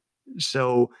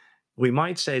 So we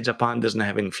might say Japan doesn't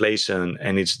have inflation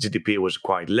and its GDP was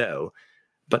quite low,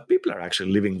 but people are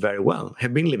actually living very well,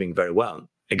 have been living very well,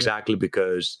 exactly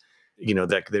because,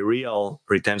 the real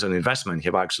returns on investment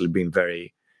have actually been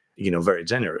very, very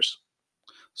generous.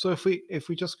 So if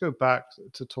we just go back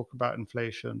to talk about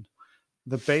inflation,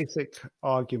 the basic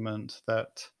argument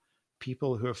that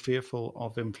people who are fearful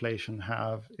of inflation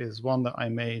have is one that I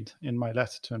made in my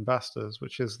letter to investors,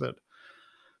 which is that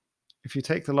if you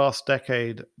take the last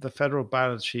decade, the federal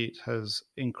balance sheet has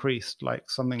increased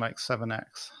something like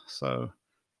 7x. So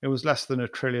it was less than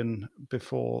 $1 trillion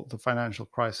before the financial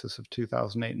crisis of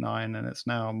 2008-9, and it's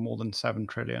now more than 7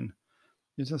 trillion.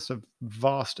 It's just a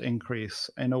vast increase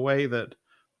in a way that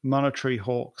monetary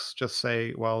hawks just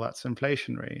say, well, that's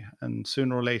inflationary, and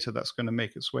sooner or later that's going to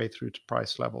make its way through to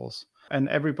price levels. And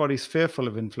everybody's fearful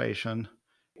of inflation.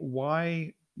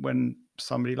 Why, when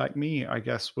somebody like me, I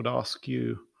guess, would ask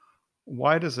you,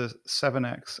 why does a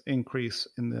 7x increase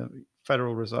in the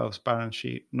Federal Reserve's balance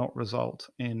sheet not result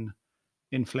in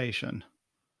inflation?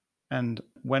 And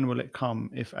when will it come,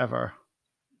 if ever?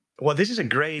 Well, this is a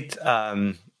great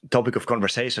topic of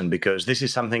conversation because this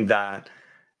is something that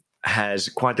has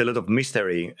quite a lot of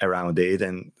mystery around it,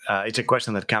 and it's a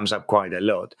question that comes up quite a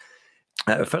lot.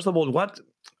 First of all,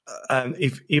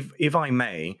 if I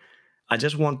may, I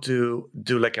just want to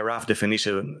do like a rough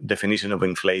definition of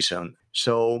inflation.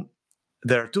 So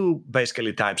there are two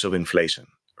basically types of inflation,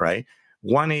 right?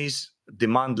 One is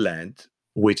demand-led,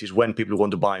 which is when people want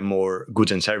to buy more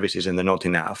goods and services and they're not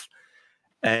enough.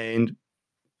 And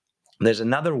there's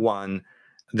another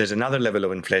level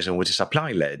of inflation, which is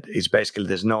supply-led. It's basically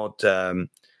there's not,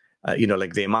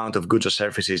 like the amount of goods or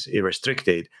services is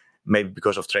restricted, maybe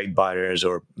because of trade barriers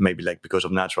or maybe like because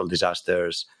of natural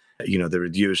disasters, the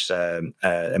reduced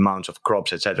amounts of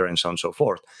crops, etc., and so on and so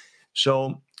forth.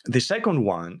 So the second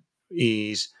one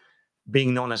is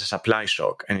being known as a supply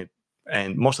shock,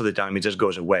 and most of the time it just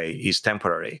goes away, is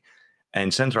temporary,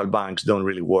 and central banks don't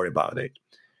really worry about it.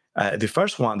 The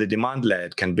first one, the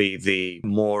demand-led, can be the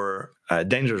more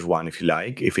dangerous one, if you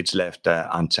like, if it's left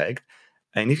unchecked.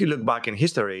 And if you look back in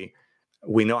history,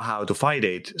 we know how to fight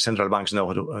it. Central banks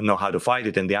know how to fight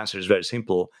it, and the answer is very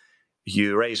simple.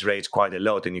 You raise rates quite a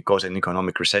lot, and you cause an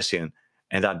economic recession,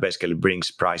 and that basically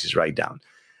brings prices right down.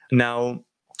 Now,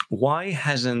 why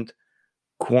hasn't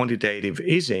quantitative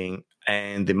easing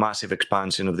and the massive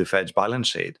expansion of the Fed's balance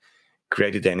sheet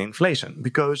created any inflation?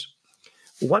 Because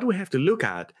what we have to look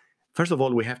at, first of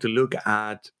all, we have to look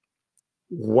at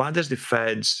what does the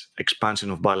Fed's expansion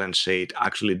of balance sheet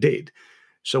actually did.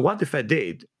 So what the Fed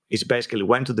did is basically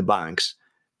went to the banks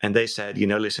and they said,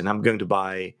 listen, I'm going to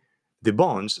buy the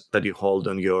bonds that you hold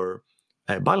on your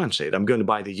balance sheet. I'm going to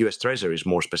buy the US Treasuries,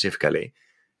 more specifically,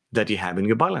 that you have in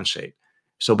your balance sheet.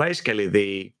 So basically,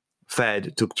 the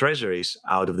Fed took treasuries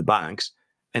out of the banks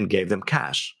and gave them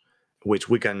cash, which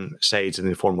we can say it's in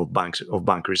the form of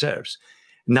bank reserves.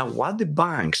 Now, what the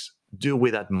banks do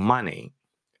with that money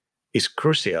is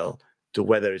crucial to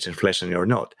whether it's inflationary or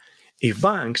not. If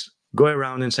banks go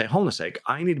around and say, hold on a sec,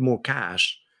 I need more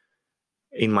cash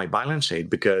in my balance sheet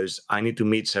because I need to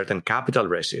meet certain capital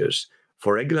ratios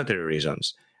for regulatory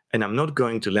reasons, and I'm not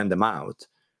going to lend them out.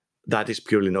 That is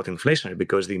purely not inflationary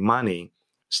because the money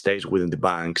stays within the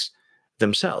banks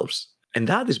themselves. And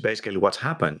that is basically what's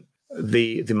happened.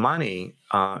 The money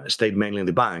stayed mainly in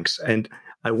the banks. And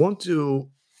I want to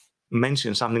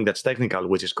mention something that's technical,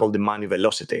 which is called the money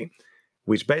velocity,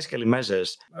 which basically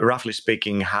measures, roughly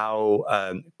speaking, how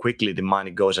quickly the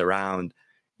money goes around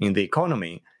in the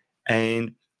economy.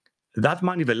 And that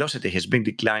money velocity has been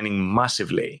declining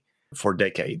massively for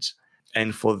decades.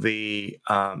 And for the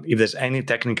if there's any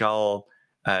technical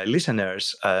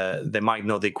listeners, they might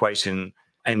know the equation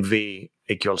MV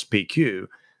equals PQ,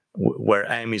 where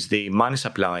M is the money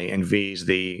supply and V is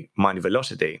the money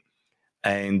velocity.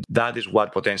 And that is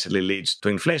what potentially leads to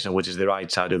inflation, which is the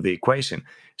right side of the equation.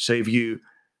 So if you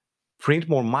print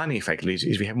more money effectively,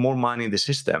 if you have more money in the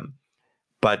system,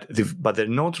 but they're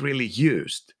not really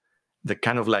used, they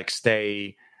kind of like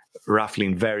stay roughly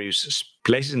in various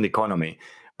places in the economy,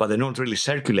 but they're not really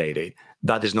circulated,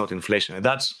 that is not inflation. And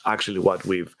that's actually what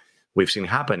we've seen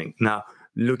happening. Now,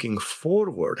 looking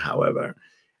forward, however,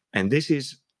 and this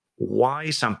is why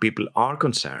some people are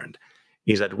concerned,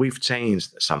 is that we've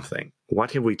changed something.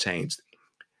 What have we changed?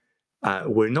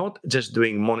 We're not just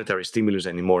doing monetary stimulus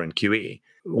anymore in QE.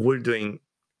 We're doing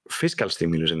fiscal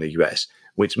stimulus in the US,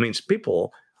 which means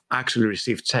people actually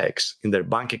receive checks in their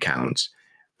bank accounts.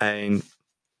 And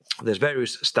there's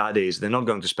various studies. They're not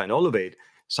going to spend all of it.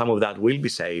 Some of that will be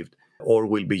saved or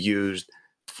will be used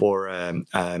for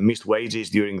missed wages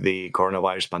during the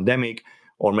coronavirus pandemic,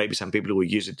 or maybe some people will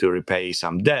use it to repay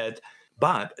some debt.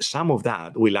 But some of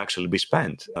that will actually be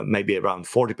spent. Maybe around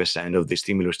 40% of the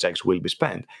stimulus checks will be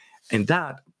spent. And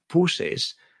that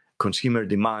pushes consumer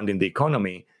demand in the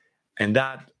economy. And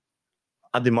that,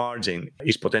 at the margin,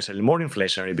 is potentially more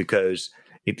inflationary because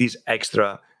it is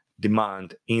extra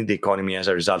demand in the economy as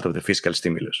a result of the fiscal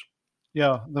stimulus.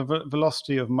 Yeah, the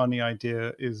velocity of money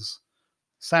idea is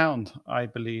sound, I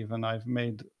believe, and I've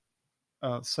made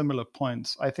similar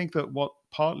points. I think that what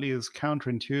partly is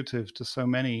counterintuitive to so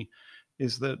many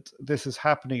is that this is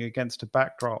happening against a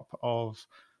backdrop of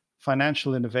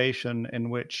financial innovation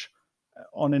in which,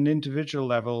 on an individual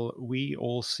level, we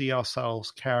all see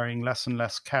ourselves carrying less and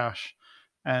less cash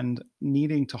and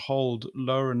needing to hold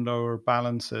lower and lower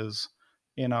balances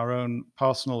in our own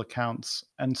personal accounts.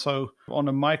 And so on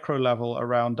a micro level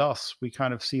around us, we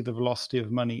kind of see the velocity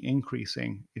of money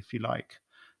increasing, if you like.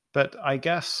 But I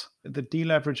guess the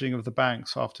deleveraging of the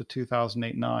banks after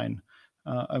 2008-9,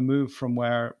 a move from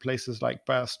where places like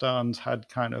Bear Stearns had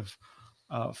kind of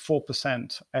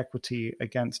 4% equity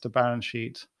against a balance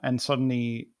sheet, and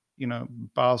suddenly,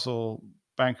 Basel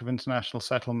Bank of International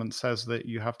Settlement says that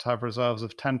you have to have reserves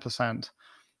of 10%,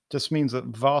 just means that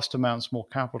vast amounts more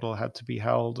capital had to be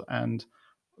held, and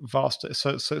so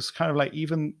it's kind of like,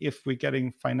 even if we're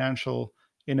getting financial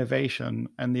innovation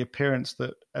and the appearance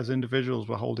that as individuals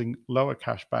we're holding lower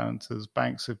cash balances,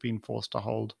 banks have been forced to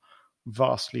hold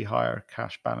vastly higher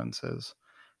cash balances.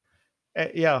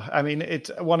 Yeah, I mean,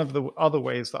 it's one of the other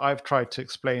ways that I've tried to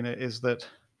explain it is that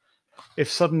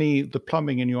if suddenly the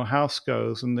plumbing in your house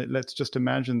goes, and let's just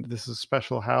imagine that this is a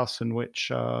special house in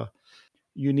which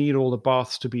you need all the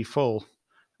baths to be full,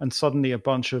 and suddenly a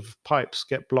bunch of pipes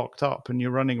get blocked up and you're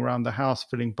running around the house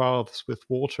filling baths with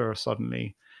water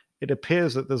suddenly, it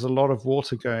appears that there's a lot of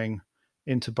water going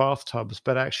into bathtubs,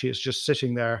 but actually it's just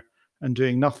sitting there and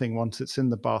doing nothing once it's in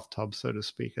the bathtub, so to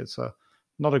speak. It's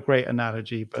not a great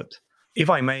analogy, but... If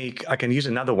I can use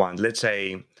another one. Let's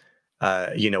say,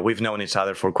 we've known each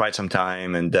other for quite some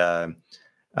time, and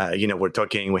we're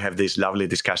talking. We have this lovely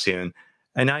discussion,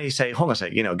 and I say, "Hold on a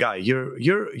second, Guy, you're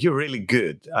really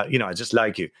good. I just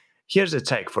like you. Here's a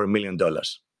check for $1 million,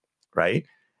 right?"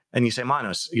 And you say,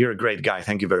 "Manos, you're a great guy.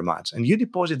 Thank you very much." And you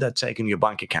deposit that check in your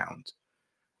bank account,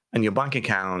 and your bank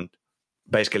account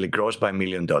basically grows by $1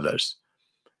 million.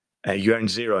 You earn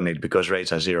zero on it because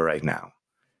rates are zero right now,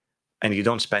 and you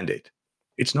don't spend it.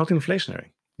 It's not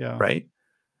inflationary, right?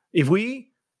 If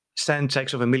we send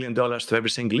checks of $1 million to every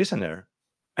single listener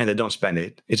and they don't spend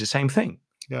it, it's the same thing.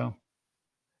 Yeah.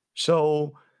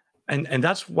 So, and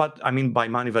that's what I mean by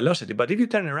money velocity. But if you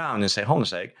turn around and say, hold on a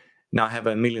sec, now I have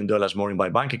 $1 million more in my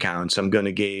bank account, so I'm going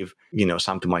to give,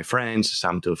 some to my friends,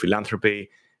 some to philanthropy,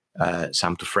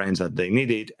 some to friends that they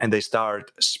need it, and they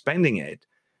start spending it,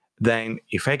 then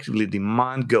effectively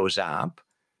demand goes up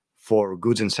for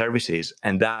goods and services,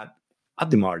 and that, at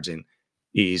the margin,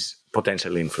 is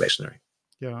potentially inflationary.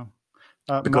 Yeah.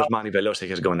 Because money velocity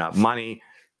has gone up. Money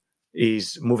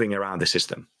is moving around the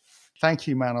system. Thank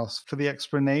you, Manos, for the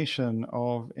explanation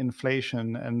of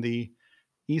inflation and the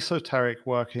esoteric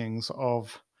workings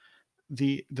of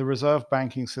the reserve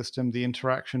banking system, the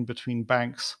interaction between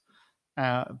banks,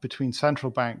 between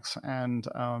central banks and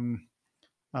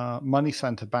money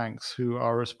center banks who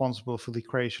are responsible for the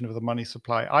creation of the money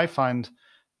supply. I find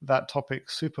that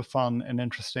topic super fun and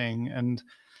interesting. And,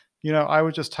 I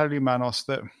would just tell you, Manos,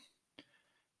 that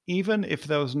even if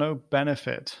there was no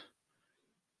benefit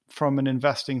from an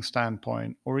investing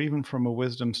standpoint or even from a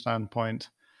wisdom standpoint,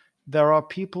 there are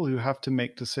people who have to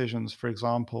make decisions, for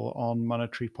example, on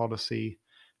monetary policy.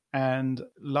 And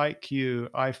like you,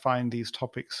 I find these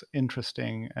topics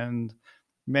interesting. And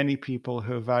many people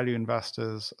who are value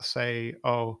investors say,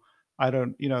 oh, I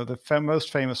don't, the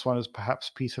most famous one is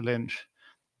perhaps Peter Lynch.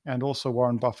 And also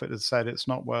Warren Buffett has said it's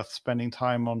not worth spending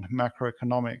time on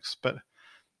macroeconomics. But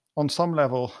on some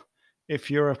level,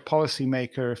 if you're a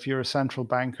policymaker, if you're a central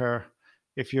banker,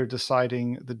 if you're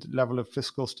deciding the level of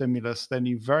fiscal stimulus, then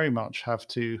you very much have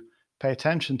to pay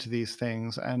attention to these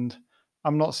things. And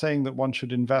I'm not saying that one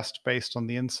should invest based on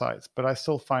the insights, but I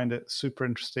still find it super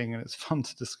interesting and it's fun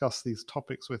to discuss these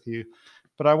topics with you.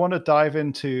 But I want to dive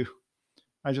into,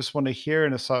 I just want to hear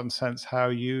in a certain sense how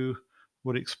you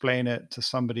would explain it to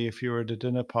somebody if you were at a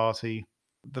dinner party,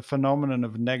 the phenomenon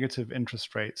of negative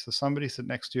interest rates. So somebody sit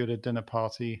next to you at a dinner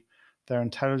party, they're an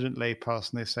intelligent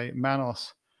layperson, they say,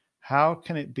 Manos, how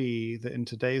can it be that in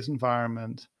today's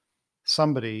environment,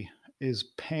 somebody is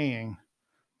paying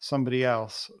somebody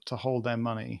else to hold their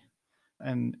money?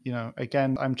 And,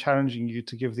 again, I'm challenging you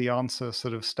to give the answer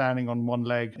sort of standing on one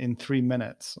leg in 3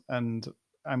 minutes. And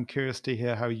I'm curious to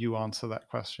hear how you answer that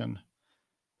question.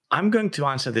 I'm going to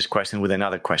answer this question with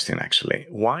another question, actually.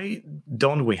 Why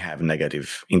don't we have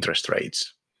negative interest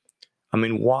rates? I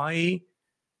mean, why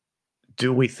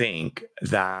do we think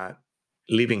that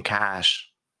leaving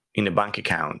cash in a bank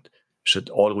account should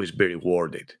always be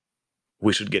rewarded?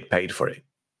 We should get paid for it.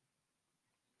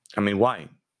 I mean, why?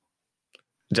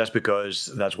 Just because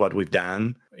that's what we've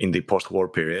done in the post-war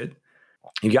period.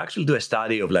 If you actually do a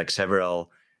study of like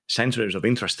several centuries of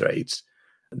interest rates,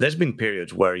 there's been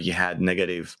periods where you had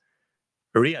negative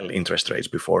real interest rates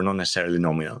before, not necessarily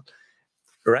nominal.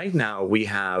 Right now, we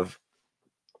have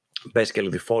basically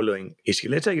the following issue.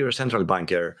 Let's say you're a central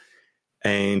banker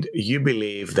and you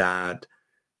believe that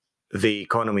the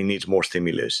economy needs more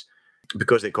stimulus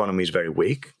because the economy is very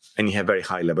weak and you have very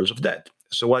high levels of debt.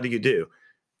 So what do?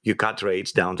 You cut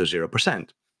rates down to 0%.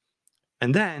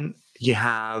 And then you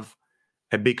have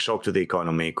a big shock to the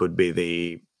economy. It could be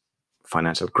the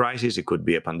financial crisis, it could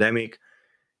be a pandemic.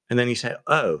 And then you say,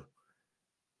 oh,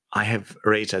 I have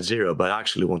rates at 0, but I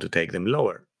actually want to take them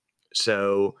lower.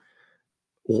 So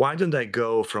why don't I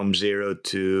go from 0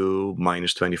 to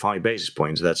minus 25 basis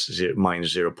points? That's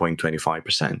minus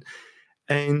 0.25%.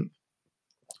 And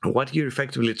what you're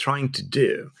effectively trying to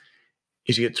do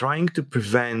is you're trying to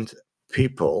prevent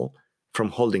people from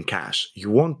holding cash.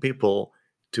 You want people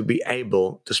to be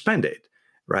able to spend it,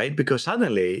 right? Because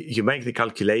suddenly you make the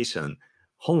calculation,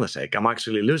 hold on a sec, I'm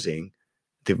actually losing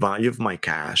the value of my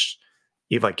cash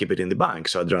if I keep it in the bank.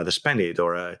 So I'd rather spend it,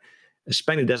 or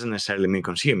spend it doesn't necessarily mean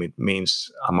consume. It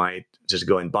means I might just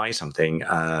go and buy something,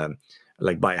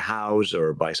 like buy a house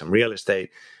or buy some real estate.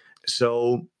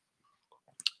 So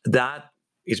that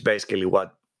is basically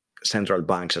what central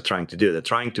banks are trying to do. They're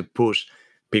trying to push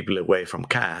people away from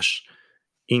cash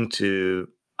into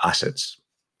assets.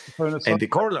 And the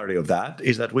corollary of that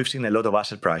is that we've seen a lot of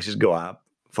asset prices go up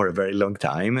for a very long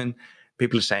time, and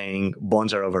people saying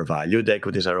bonds are overvalued,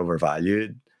 equities are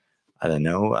overvalued, I don't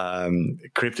know,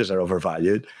 cryptos are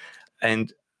overvalued.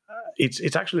 And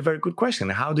it's actually a very good question.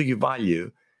 How do you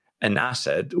value an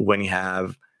asset when you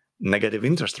have negative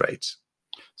interest rates?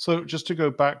 So just to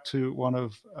go back to one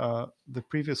of the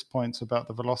previous points about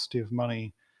the velocity of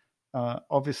money,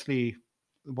 obviously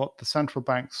what the central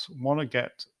banks want to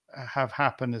have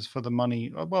happen is for the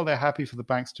money, well, they're happy for the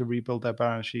banks to rebuild their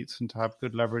balance sheets and to have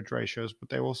good leverage ratios, but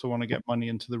they also want to get money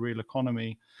into the real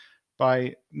economy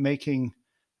by making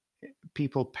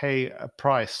people pay a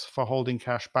price for holding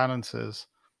cash balances.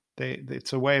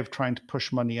 It's a way of trying to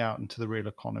push money out into the real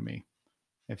economy,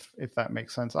 if that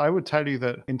makes sense. I would tell you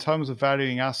that in terms of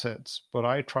valuing assets, what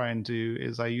I try and do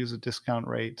is I use a discount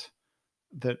rate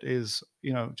that is,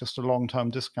 just a long-term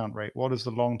discount rate. What is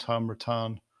the long-term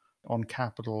return on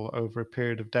capital over a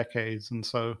period of decades? And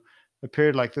so a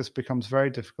period like this becomes very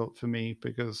difficult for me,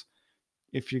 because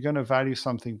if you're going to value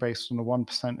something based on a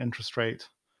 1% interest rate,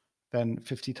 then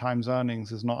 50 times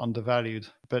earnings is not undervalued.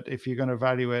 But if you're going to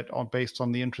value it based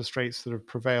on the interest rates that have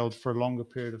prevailed for a longer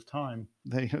period of time,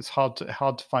 then it's hard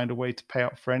to find a way to pay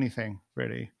up for anything,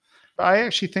 really. I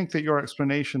actually think that your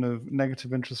explanation of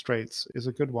negative interest rates is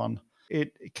a good one.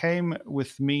 It came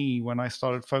with me when I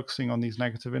started focusing on these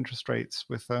negative interest rates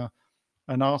with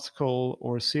an article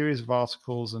or a series of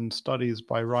articles and studies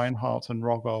by Reinhardt and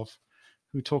Rogov,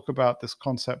 who talk about this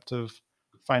concept of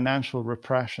financial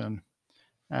repression.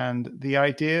 And the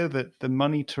idea that the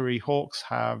monetary hawks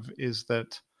have is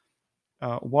that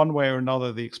one way or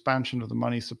another, the expansion of the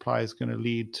money supply is going to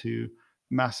lead to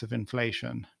massive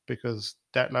inflation because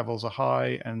debt levels are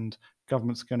high and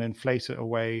governments are going to inflate it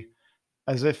away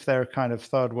as if they're kind of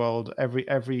third world.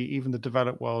 Every even the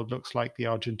developed world looks like the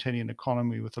Argentinian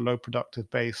economy with a low productive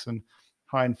base and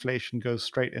high inflation goes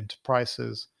straight into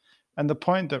prices. And the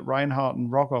point that Reinhardt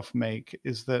and Rogoff make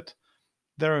is that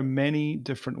there are many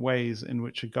different ways in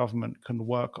which a government can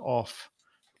work off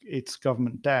its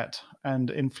government debt, and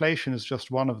inflation is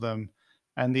just one of them.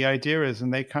 And the idea is,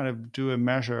 and they kind of do a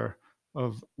measure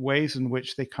of ways in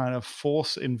which they kind of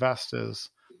force investors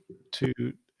to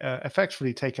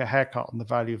effectively take a haircut on the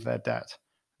value of their debt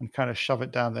and kind of shove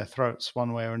it down their throats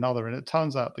one way or another. And it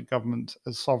turns out the government,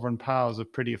 as sovereign powers, are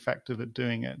pretty effective at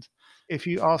doing it. If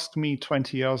you asked me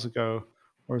 20 years ago,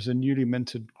 or as a newly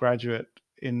minted graduate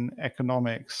in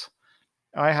economics,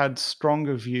 I had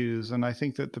stronger views, and I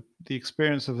think that the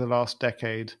experience of the last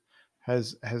decade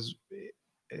has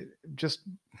just.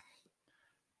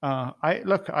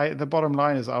 The bottom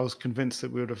line is I was convinced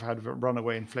that we would have had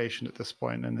runaway inflation at this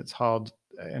point, and it's hard.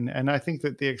 And I think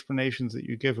that the explanations that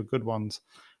you give are good ones.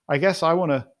 I guess I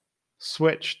want to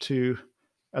switch to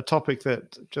a topic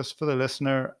that, just for the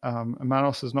listener,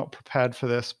 Manos is not prepared for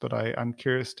this, but I'm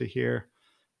curious to hear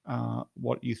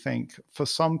what you think. For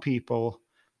some people,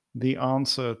 the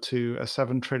answer to a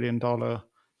 $7 trillion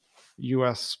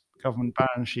US government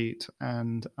balance sheet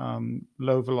and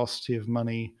low velocity of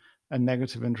money and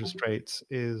negative interest rates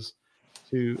is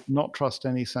to not trust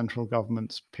any central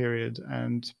governments, period,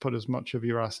 and put as much of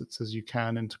your assets as you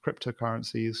can into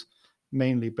cryptocurrencies,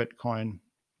 mainly Bitcoin.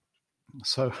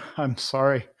 So I'm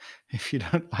sorry if you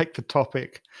don't like the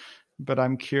topic, but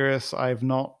I'm curious. I've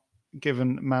not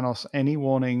given Manos any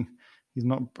warning.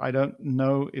 I don't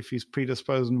know if he's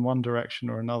predisposed in one direction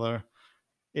or another.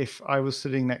 If I was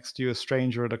sitting next to you, a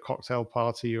stranger at a cocktail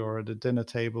party or at a dinner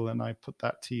table, and I put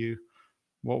that to you,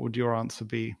 what would your answer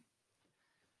be?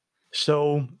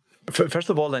 So, first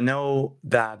of all, I know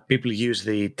that people use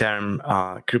the term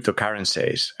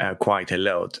cryptocurrencies quite a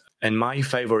lot. And my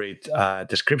favorite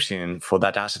description for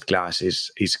that asset class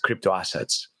is crypto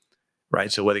assets,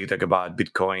 right? So whether you talk about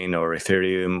Bitcoin or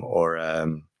Ethereum or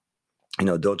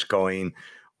Dogecoin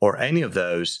or any of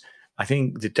those, I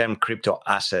think the term crypto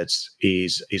assets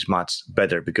is much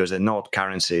better because they're not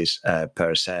currencies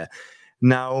per se.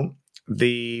 Now,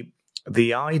 the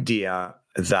idea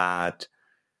that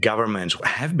governments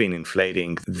have been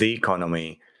inflating the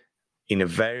economy in a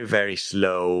very, very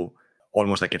slow,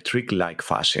 almost like a trick-like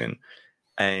fashion,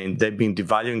 and they've been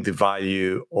devaluing the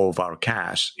value of our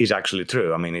cash is actually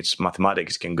true. I mean, it's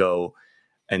mathematics. You can go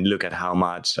and look at how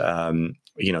much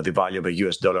the value of a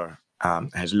US dollar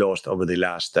has lost over the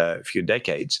last few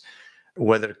decades.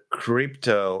 Whether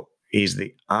crypto is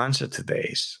the answer to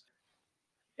this,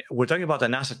 we're talking about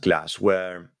an asset class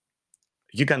where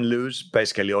you can lose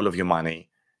basically all of your money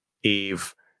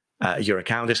if your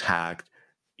account is hacked,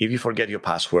 if you forget your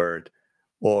password,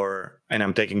 or, and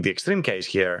I'm taking the extreme case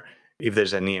here, if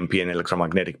there's an EMP, an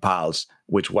electromagnetic pulse,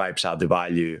 which wipes out the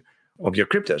value of your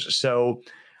cryptos. So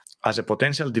as a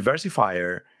potential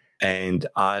diversifier and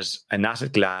as an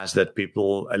asset class that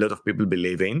a lot of people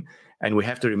believe in, and we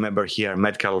have to remember here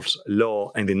Metcalfe's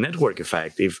law and the network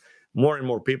effect. If more and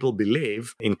more people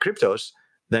believe in cryptos,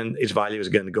 then its value is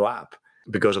going to go up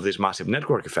because of this massive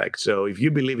network effect. So if you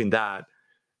believe in that,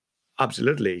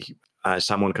 absolutely,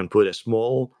 someone can put a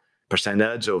small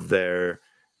percentage of their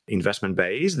investment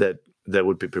base that they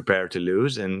would be prepared to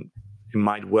lose, and it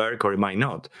might work or it might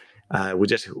not. We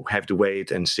just have to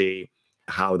wait and see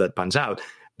how that pans out.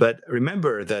 But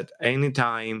remember that any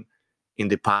time in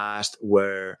the past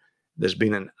where there's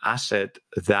been an asset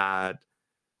that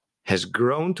has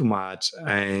grown too much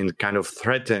and kind of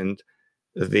threatened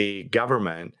the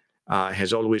government,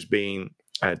 has always been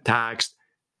taxed,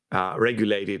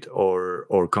 regulated,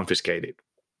 or confiscated.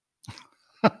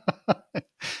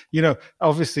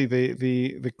 Obviously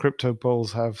the crypto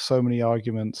bulls have so many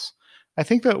arguments. I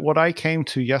think that what I came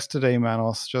to yesterday,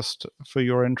 Manos, just for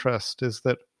your interest, is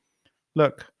that,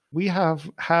 look, we have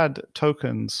had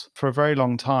tokens for a very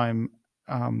long time.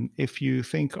 If you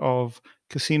think of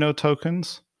casino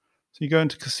tokens, so you go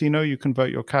into casino, you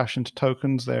convert your cash into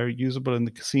tokens. They're usable in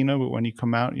the casino, but when you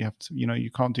come out, you have to,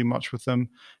 you can't do much with them,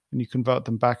 and you convert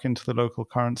them back into the local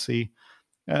currency.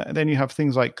 Then you have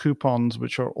things like coupons,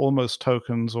 which are almost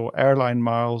tokens, or airline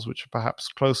miles, which are perhaps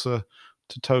closer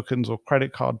to tokens, or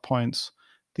credit card points.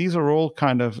 These are all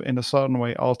kind of, in a certain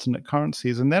way, alternate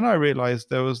currencies. And then I realized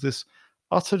there was this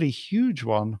utterly huge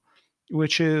one,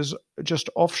 which is just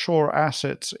offshore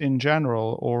assets in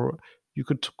general, or you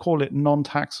could call it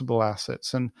non-taxable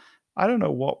assets. And I don't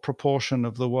know what proportion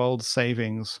of the world's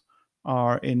savings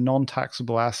are in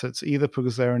non-taxable assets, either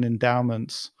because they're in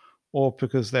endowments or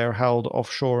because they're held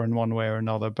offshore in one way or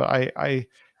another. But I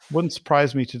wouldn't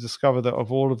surprise me to discover that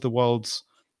of all of the world's,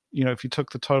 if you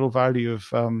took the total value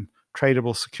of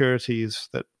tradable securities,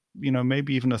 that,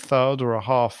 maybe even a third or a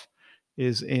half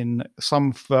is in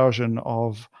some version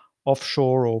of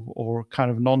offshore or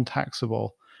kind of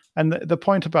non-taxable. And the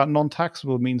point about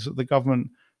non-taxable means that the government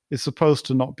is supposed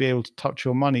to not be able to touch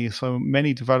your money. So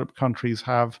many developed countries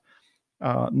have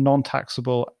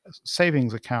non-taxable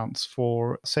savings accounts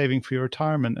for saving for your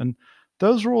retirement. And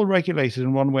those are all regulated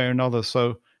in one way or another.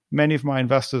 So many of my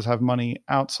investors have money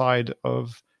outside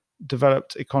of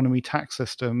developed economy tax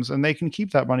systems, and they can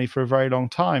keep that money for a very long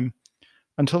time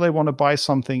until they want to buy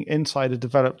something inside a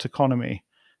developed economy.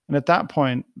 And at that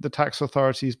point, the tax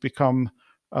authorities become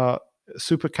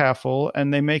super careful,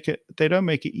 and they don't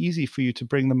make it easy for you to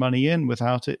bring the money in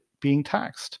without it being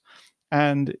taxed.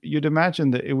 And you'd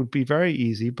imagine that it would be very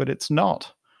easy, but it's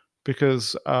not,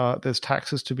 because there's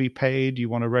taxes to be paid. You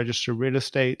want to register real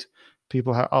estate.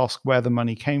 People ask where the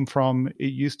money came from.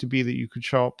 It used to be that you could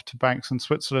show up to banks in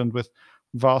Switzerland with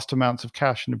vast amounts of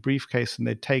cash in a briefcase and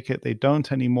they'd take it. They don't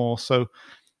anymore. So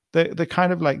the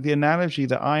kind of like the analogy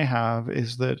that I have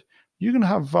is that you can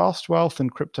have vast wealth in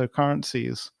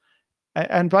cryptocurrencies.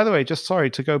 And by the way, just sorry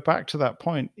to go back to that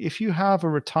point, if you have a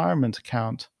retirement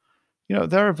account,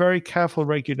 there are very careful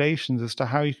regulations as to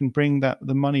how you can bring the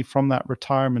money from that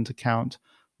retirement account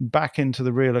back into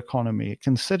the real economy. It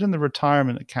can sit in the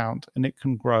retirement account and it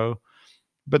can grow,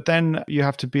 but then you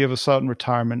have to be of a certain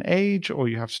retirement age, or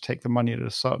you have to take the money at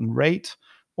a certain rate,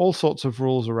 all sorts of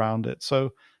rules around it.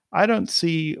 So I don't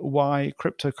see why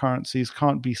cryptocurrencies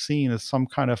can't be seen as some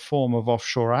kind of form of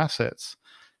offshore assets.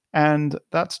 And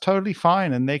that's totally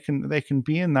fine. And they can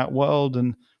be in that world,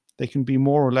 and they can be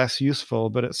more or less useful.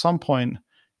 But at some point,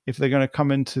 if they're going to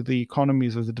come into the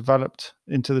economies of the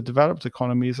developed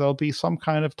economies, there'll be some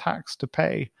kind of tax to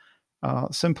pay.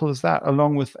 Simple as that,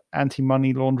 along with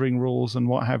anti-money laundering rules and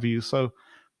what have you. So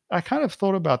I kind of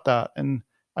thought about that, and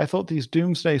I thought these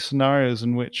doomsday scenarios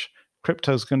in which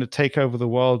crypto is going to take over the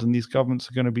world and these governments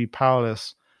are going to be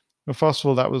powerless. Well, first of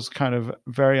all, that was kind of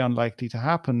very unlikely to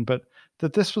happen, but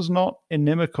that this was not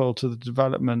inimical to the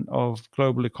development of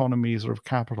global economies or of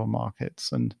capital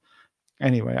markets. And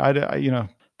anyway,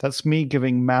 that's me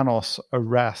giving Manos a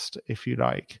rest, if you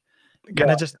like.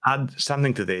 Can I just add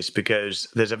something to this? Because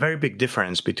there's a very big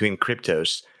difference between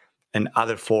cryptos and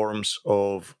other forms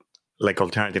of like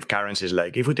alternative currencies.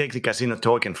 Like if we take the casino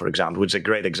token, for example, which is a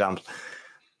great example.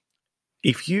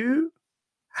 If you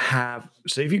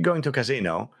go into a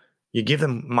casino, you give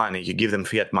them money, you give them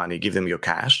fiat money, you give them your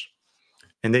cash,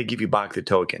 and they give you back the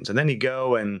tokens. And then you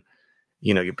go and,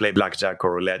 you play blackjack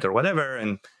or roulette or whatever,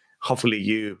 and hopefully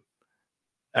you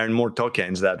earn more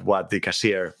tokens than what the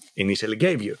cashier initially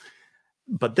gave you.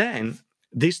 But then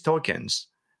these tokens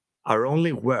are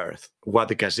only worth what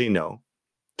the casino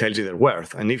tells you they're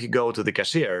worth. And if you go to the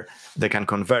cashier, they can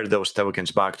convert those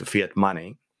tokens back to fiat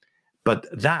money. But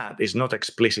that is not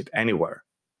explicit anywhere,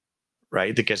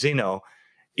 right? The casino,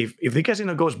 if the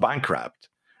casino goes bankrupt,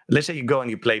 let's say you go and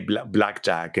you play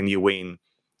blackjack and you win,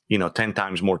 10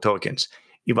 times more tokens.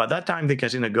 If at that time the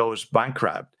casino goes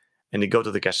bankrupt and you go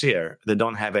to the cashier, they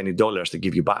don't have any dollars to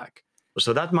give you back.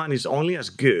 So that money is only as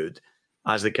good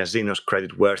as the casino's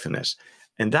credit worthiness.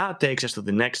 And that takes us to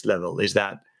the next level, is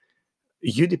that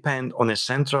you depend on a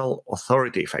central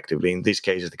authority, effectively, in this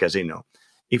case, is the casino.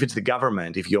 If it's the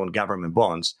government, if you own government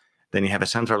bonds, then you have a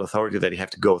central authority that you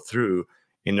have to go through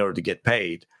in order to get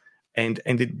paid. And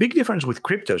the big difference with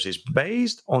cryptos is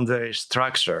based on the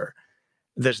structure.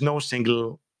 There's no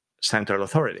single central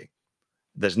authority.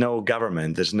 There's no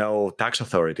government. There's no tax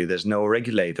authority. There's no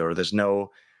regulator. There's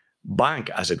no bank,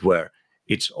 as it were.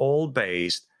 It's all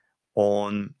based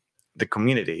on the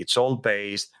community. It's all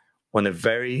based on a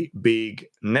very big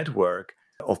network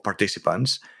of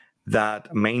participants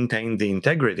that maintain the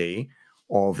integrity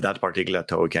of that particular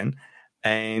token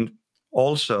and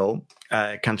also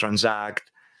can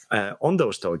transact on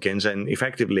those tokens and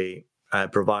effectively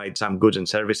provide some goods and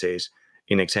services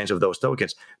in exchange of those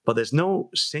tokens. But there's no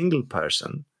single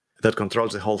person that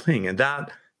controls the whole thing. And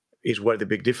that is where the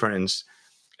big difference,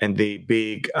 and the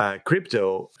big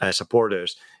crypto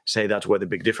supporters say that's where the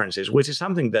big difference is, which is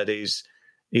something that is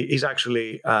is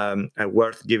actually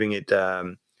worth giving it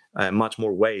much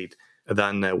more weight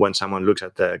than when someone looks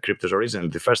at the cryptos originally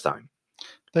the first time.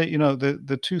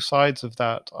 The two sides of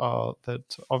that are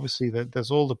that obviously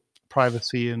there's all the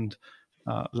privacy and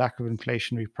lack of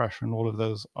inflationary pressure and all of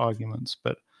those arguments.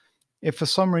 But if for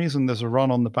some reason there's a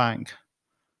run on the bank,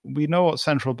 we know what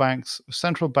central banks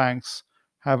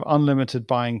have unlimited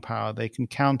buying power. They can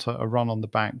counter a run on the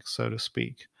bank, so to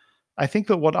speak. I think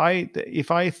that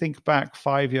if I think back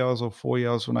 5 years or 4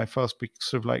 years when I first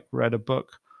sort of like read a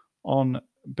book on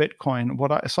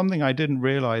Bitcoin, something I didn't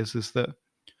realize is that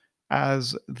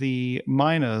as the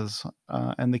miners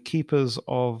and the keepers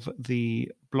of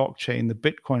the blockchain, the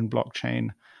Bitcoin blockchain,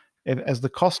 as the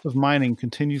cost of mining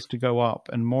continues to go up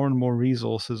and more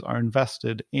resources are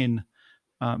invested in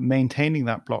maintaining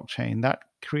that blockchain, that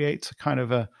creates a kind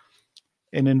of an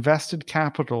invested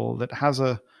capital that has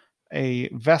a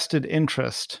vested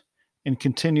interest in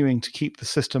continuing to keep the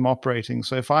system operating.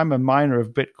 So if I'm a miner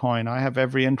of Bitcoin, I have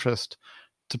every interest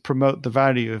to promote the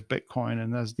value of Bitcoin.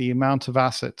 And as the amount of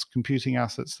assets, computing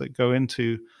assets that go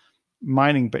into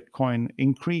mining Bitcoin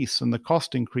increase and the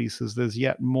cost increases, there's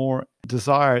yet more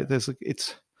desire.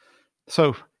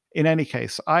 So in any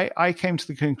case, I came to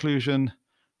the conclusion,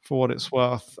 for what it's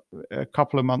worth, a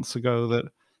couple of months ago, that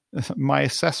my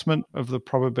assessment of the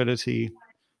probability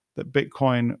that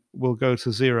Bitcoin will go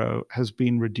to zero has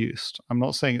been reduced. I'm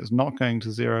not saying it's not going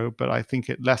to zero, but I think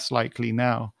it's less likely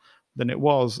now than it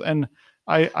was. And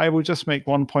I would just make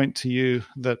one point to you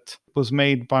that was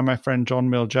made by my friend John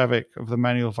Miljevic of the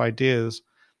Manual of Ideas,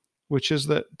 which is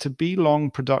that to be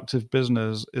long productive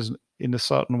business is in a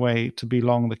certain way to be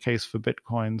long the case for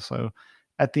Bitcoin. So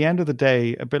at the end of the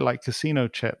day, a bit like casino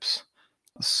chips,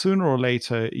 sooner or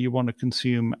later you want to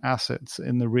consume assets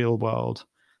in the real world.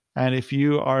 And if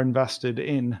you are invested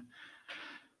in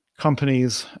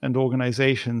companies and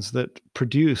organizations that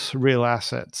produce real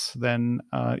assets, then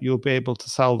you'll be able to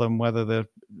sell them, whether the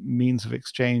means of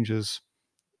exchange is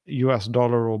US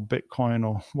dollar or Bitcoin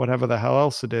or whatever the hell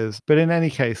else it is. But in any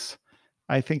case,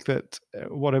 I think that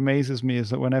what amazes me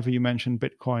is that whenever you mention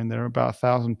Bitcoin, there are about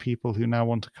 1,000 people who now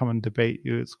want to come and debate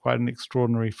you. It's quite an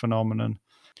extraordinary phenomenon.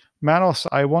 Manos,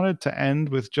 I wanted to end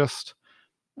with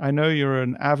I know you're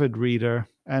an avid reader,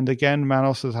 and again,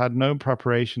 Manos has had no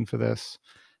preparation for this.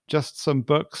 Just some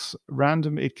books,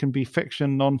 random. It can be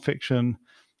fiction, non-fiction.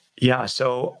 Yeah,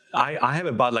 so I have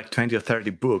about like 20 or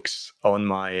 30 books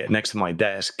next to my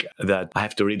desk that I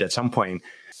have to read at some point.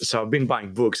 So I've been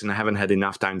buying books and I haven't had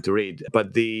enough time to read.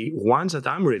 But the ones that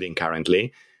I'm reading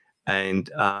currently, and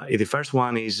the first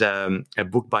one is a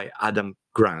book by Adam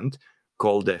Grant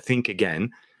called Think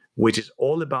Again, which is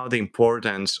all about the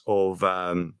importance of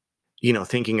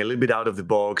thinking a little bit out of the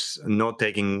box, not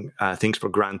taking things for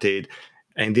granted.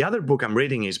 And the other book I'm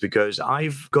reading is because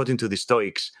I've got into the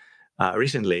Stoics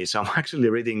recently. So I'm actually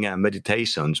reading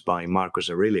Meditations by Marcus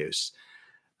Aurelius.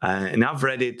 And I've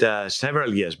read it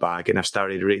several years back, and I've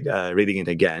started reading it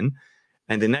again.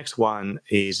 And the next one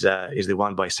is the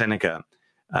one by Seneca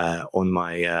on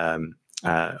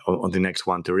the next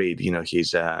one to read.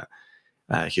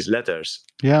 His letters.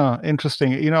 Yeah,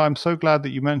 interesting. I'm so glad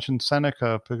that you mentioned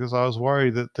Seneca, because I was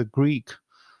worried that the Greek,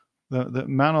 that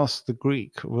Manos the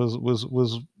Greek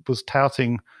was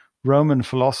touting Roman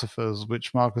philosophers,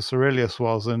 which Marcus Aurelius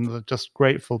was, and just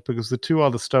grateful because the two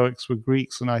other Stoics were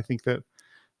Greeks, and I think that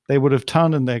they would have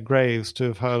turned in their graves to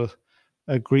have heard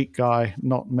a Greek guy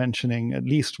not mentioning at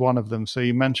least one of them. So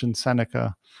you mentioned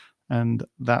Seneca, and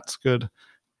that's good.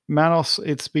 Manos,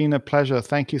 it's been a pleasure.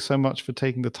 Thank you so much for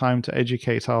taking the time to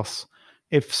educate us.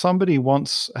 If somebody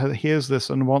hears this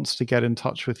and wants to get in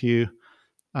touch with you,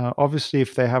 obviously,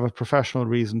 if they have a professional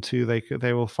reason to,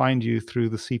 they will find you through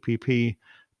the CPP.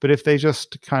 But if they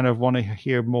just kind of want to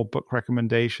hear more book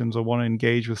recommendations or want to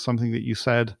engage with something that you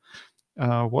said,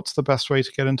 what's the best way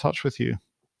to get in touch with you?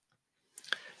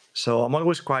 So I'm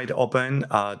always quite open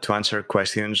to answer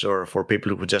questions or for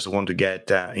people who just want to get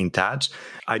in touch.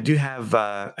 I do have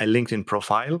a LinkedIn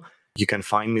profile. You can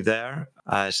find me there.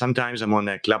 Sometimes I'm on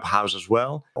a Clubhouse as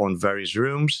well, on various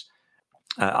rooms.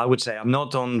 I would say I'm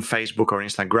not on Facebook or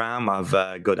Instagram.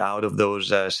 I've got out of those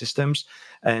systems.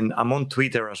 And I'm on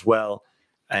Twitter as well.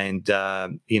 And,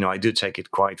 I do check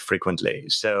it quite frequently.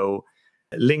 So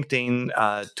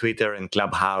LinkedIn, Twitter, and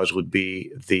Clubhouse would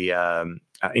be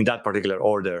in that particular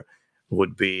order,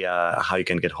 would be how you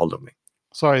can get hold of me.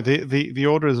 Sorry, the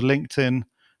order is LinkedIn,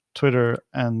 Twitter,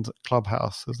 and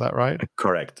Clubhouse. Is that right?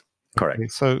 Correct. Okay,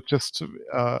 so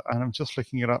and I'm just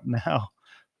looking it up now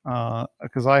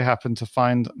because I happen to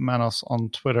find Manos on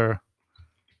Twitter,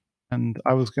 And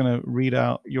I was going to read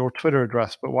out your Twitter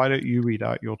address, but why don't you read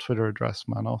out your Twitter address,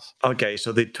 Manos? Okay,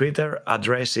 so the Twitter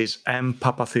address is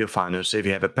Papatheofanous. If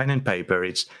you have a pen and paper,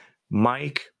 it's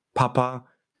Mike, Papa,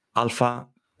 Alpha,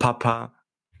 Papa,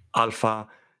 Alpha,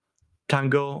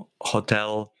 Tango,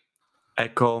 Hotel,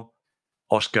 Echo,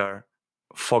 Oscar,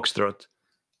 Foxtrot,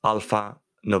 Alpha,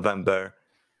 November,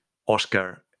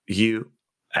 Oscar,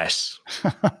 US.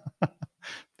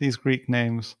 These Greek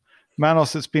names.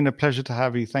 Manos, it's been a pleasure to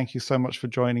have you. Thank you so much for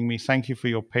joining me. Thank you for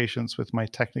your patience with my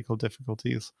technical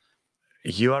difficulties.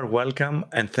 You are welcome,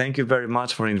 and thank you very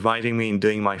much for inviting me in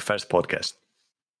doing my first podcast.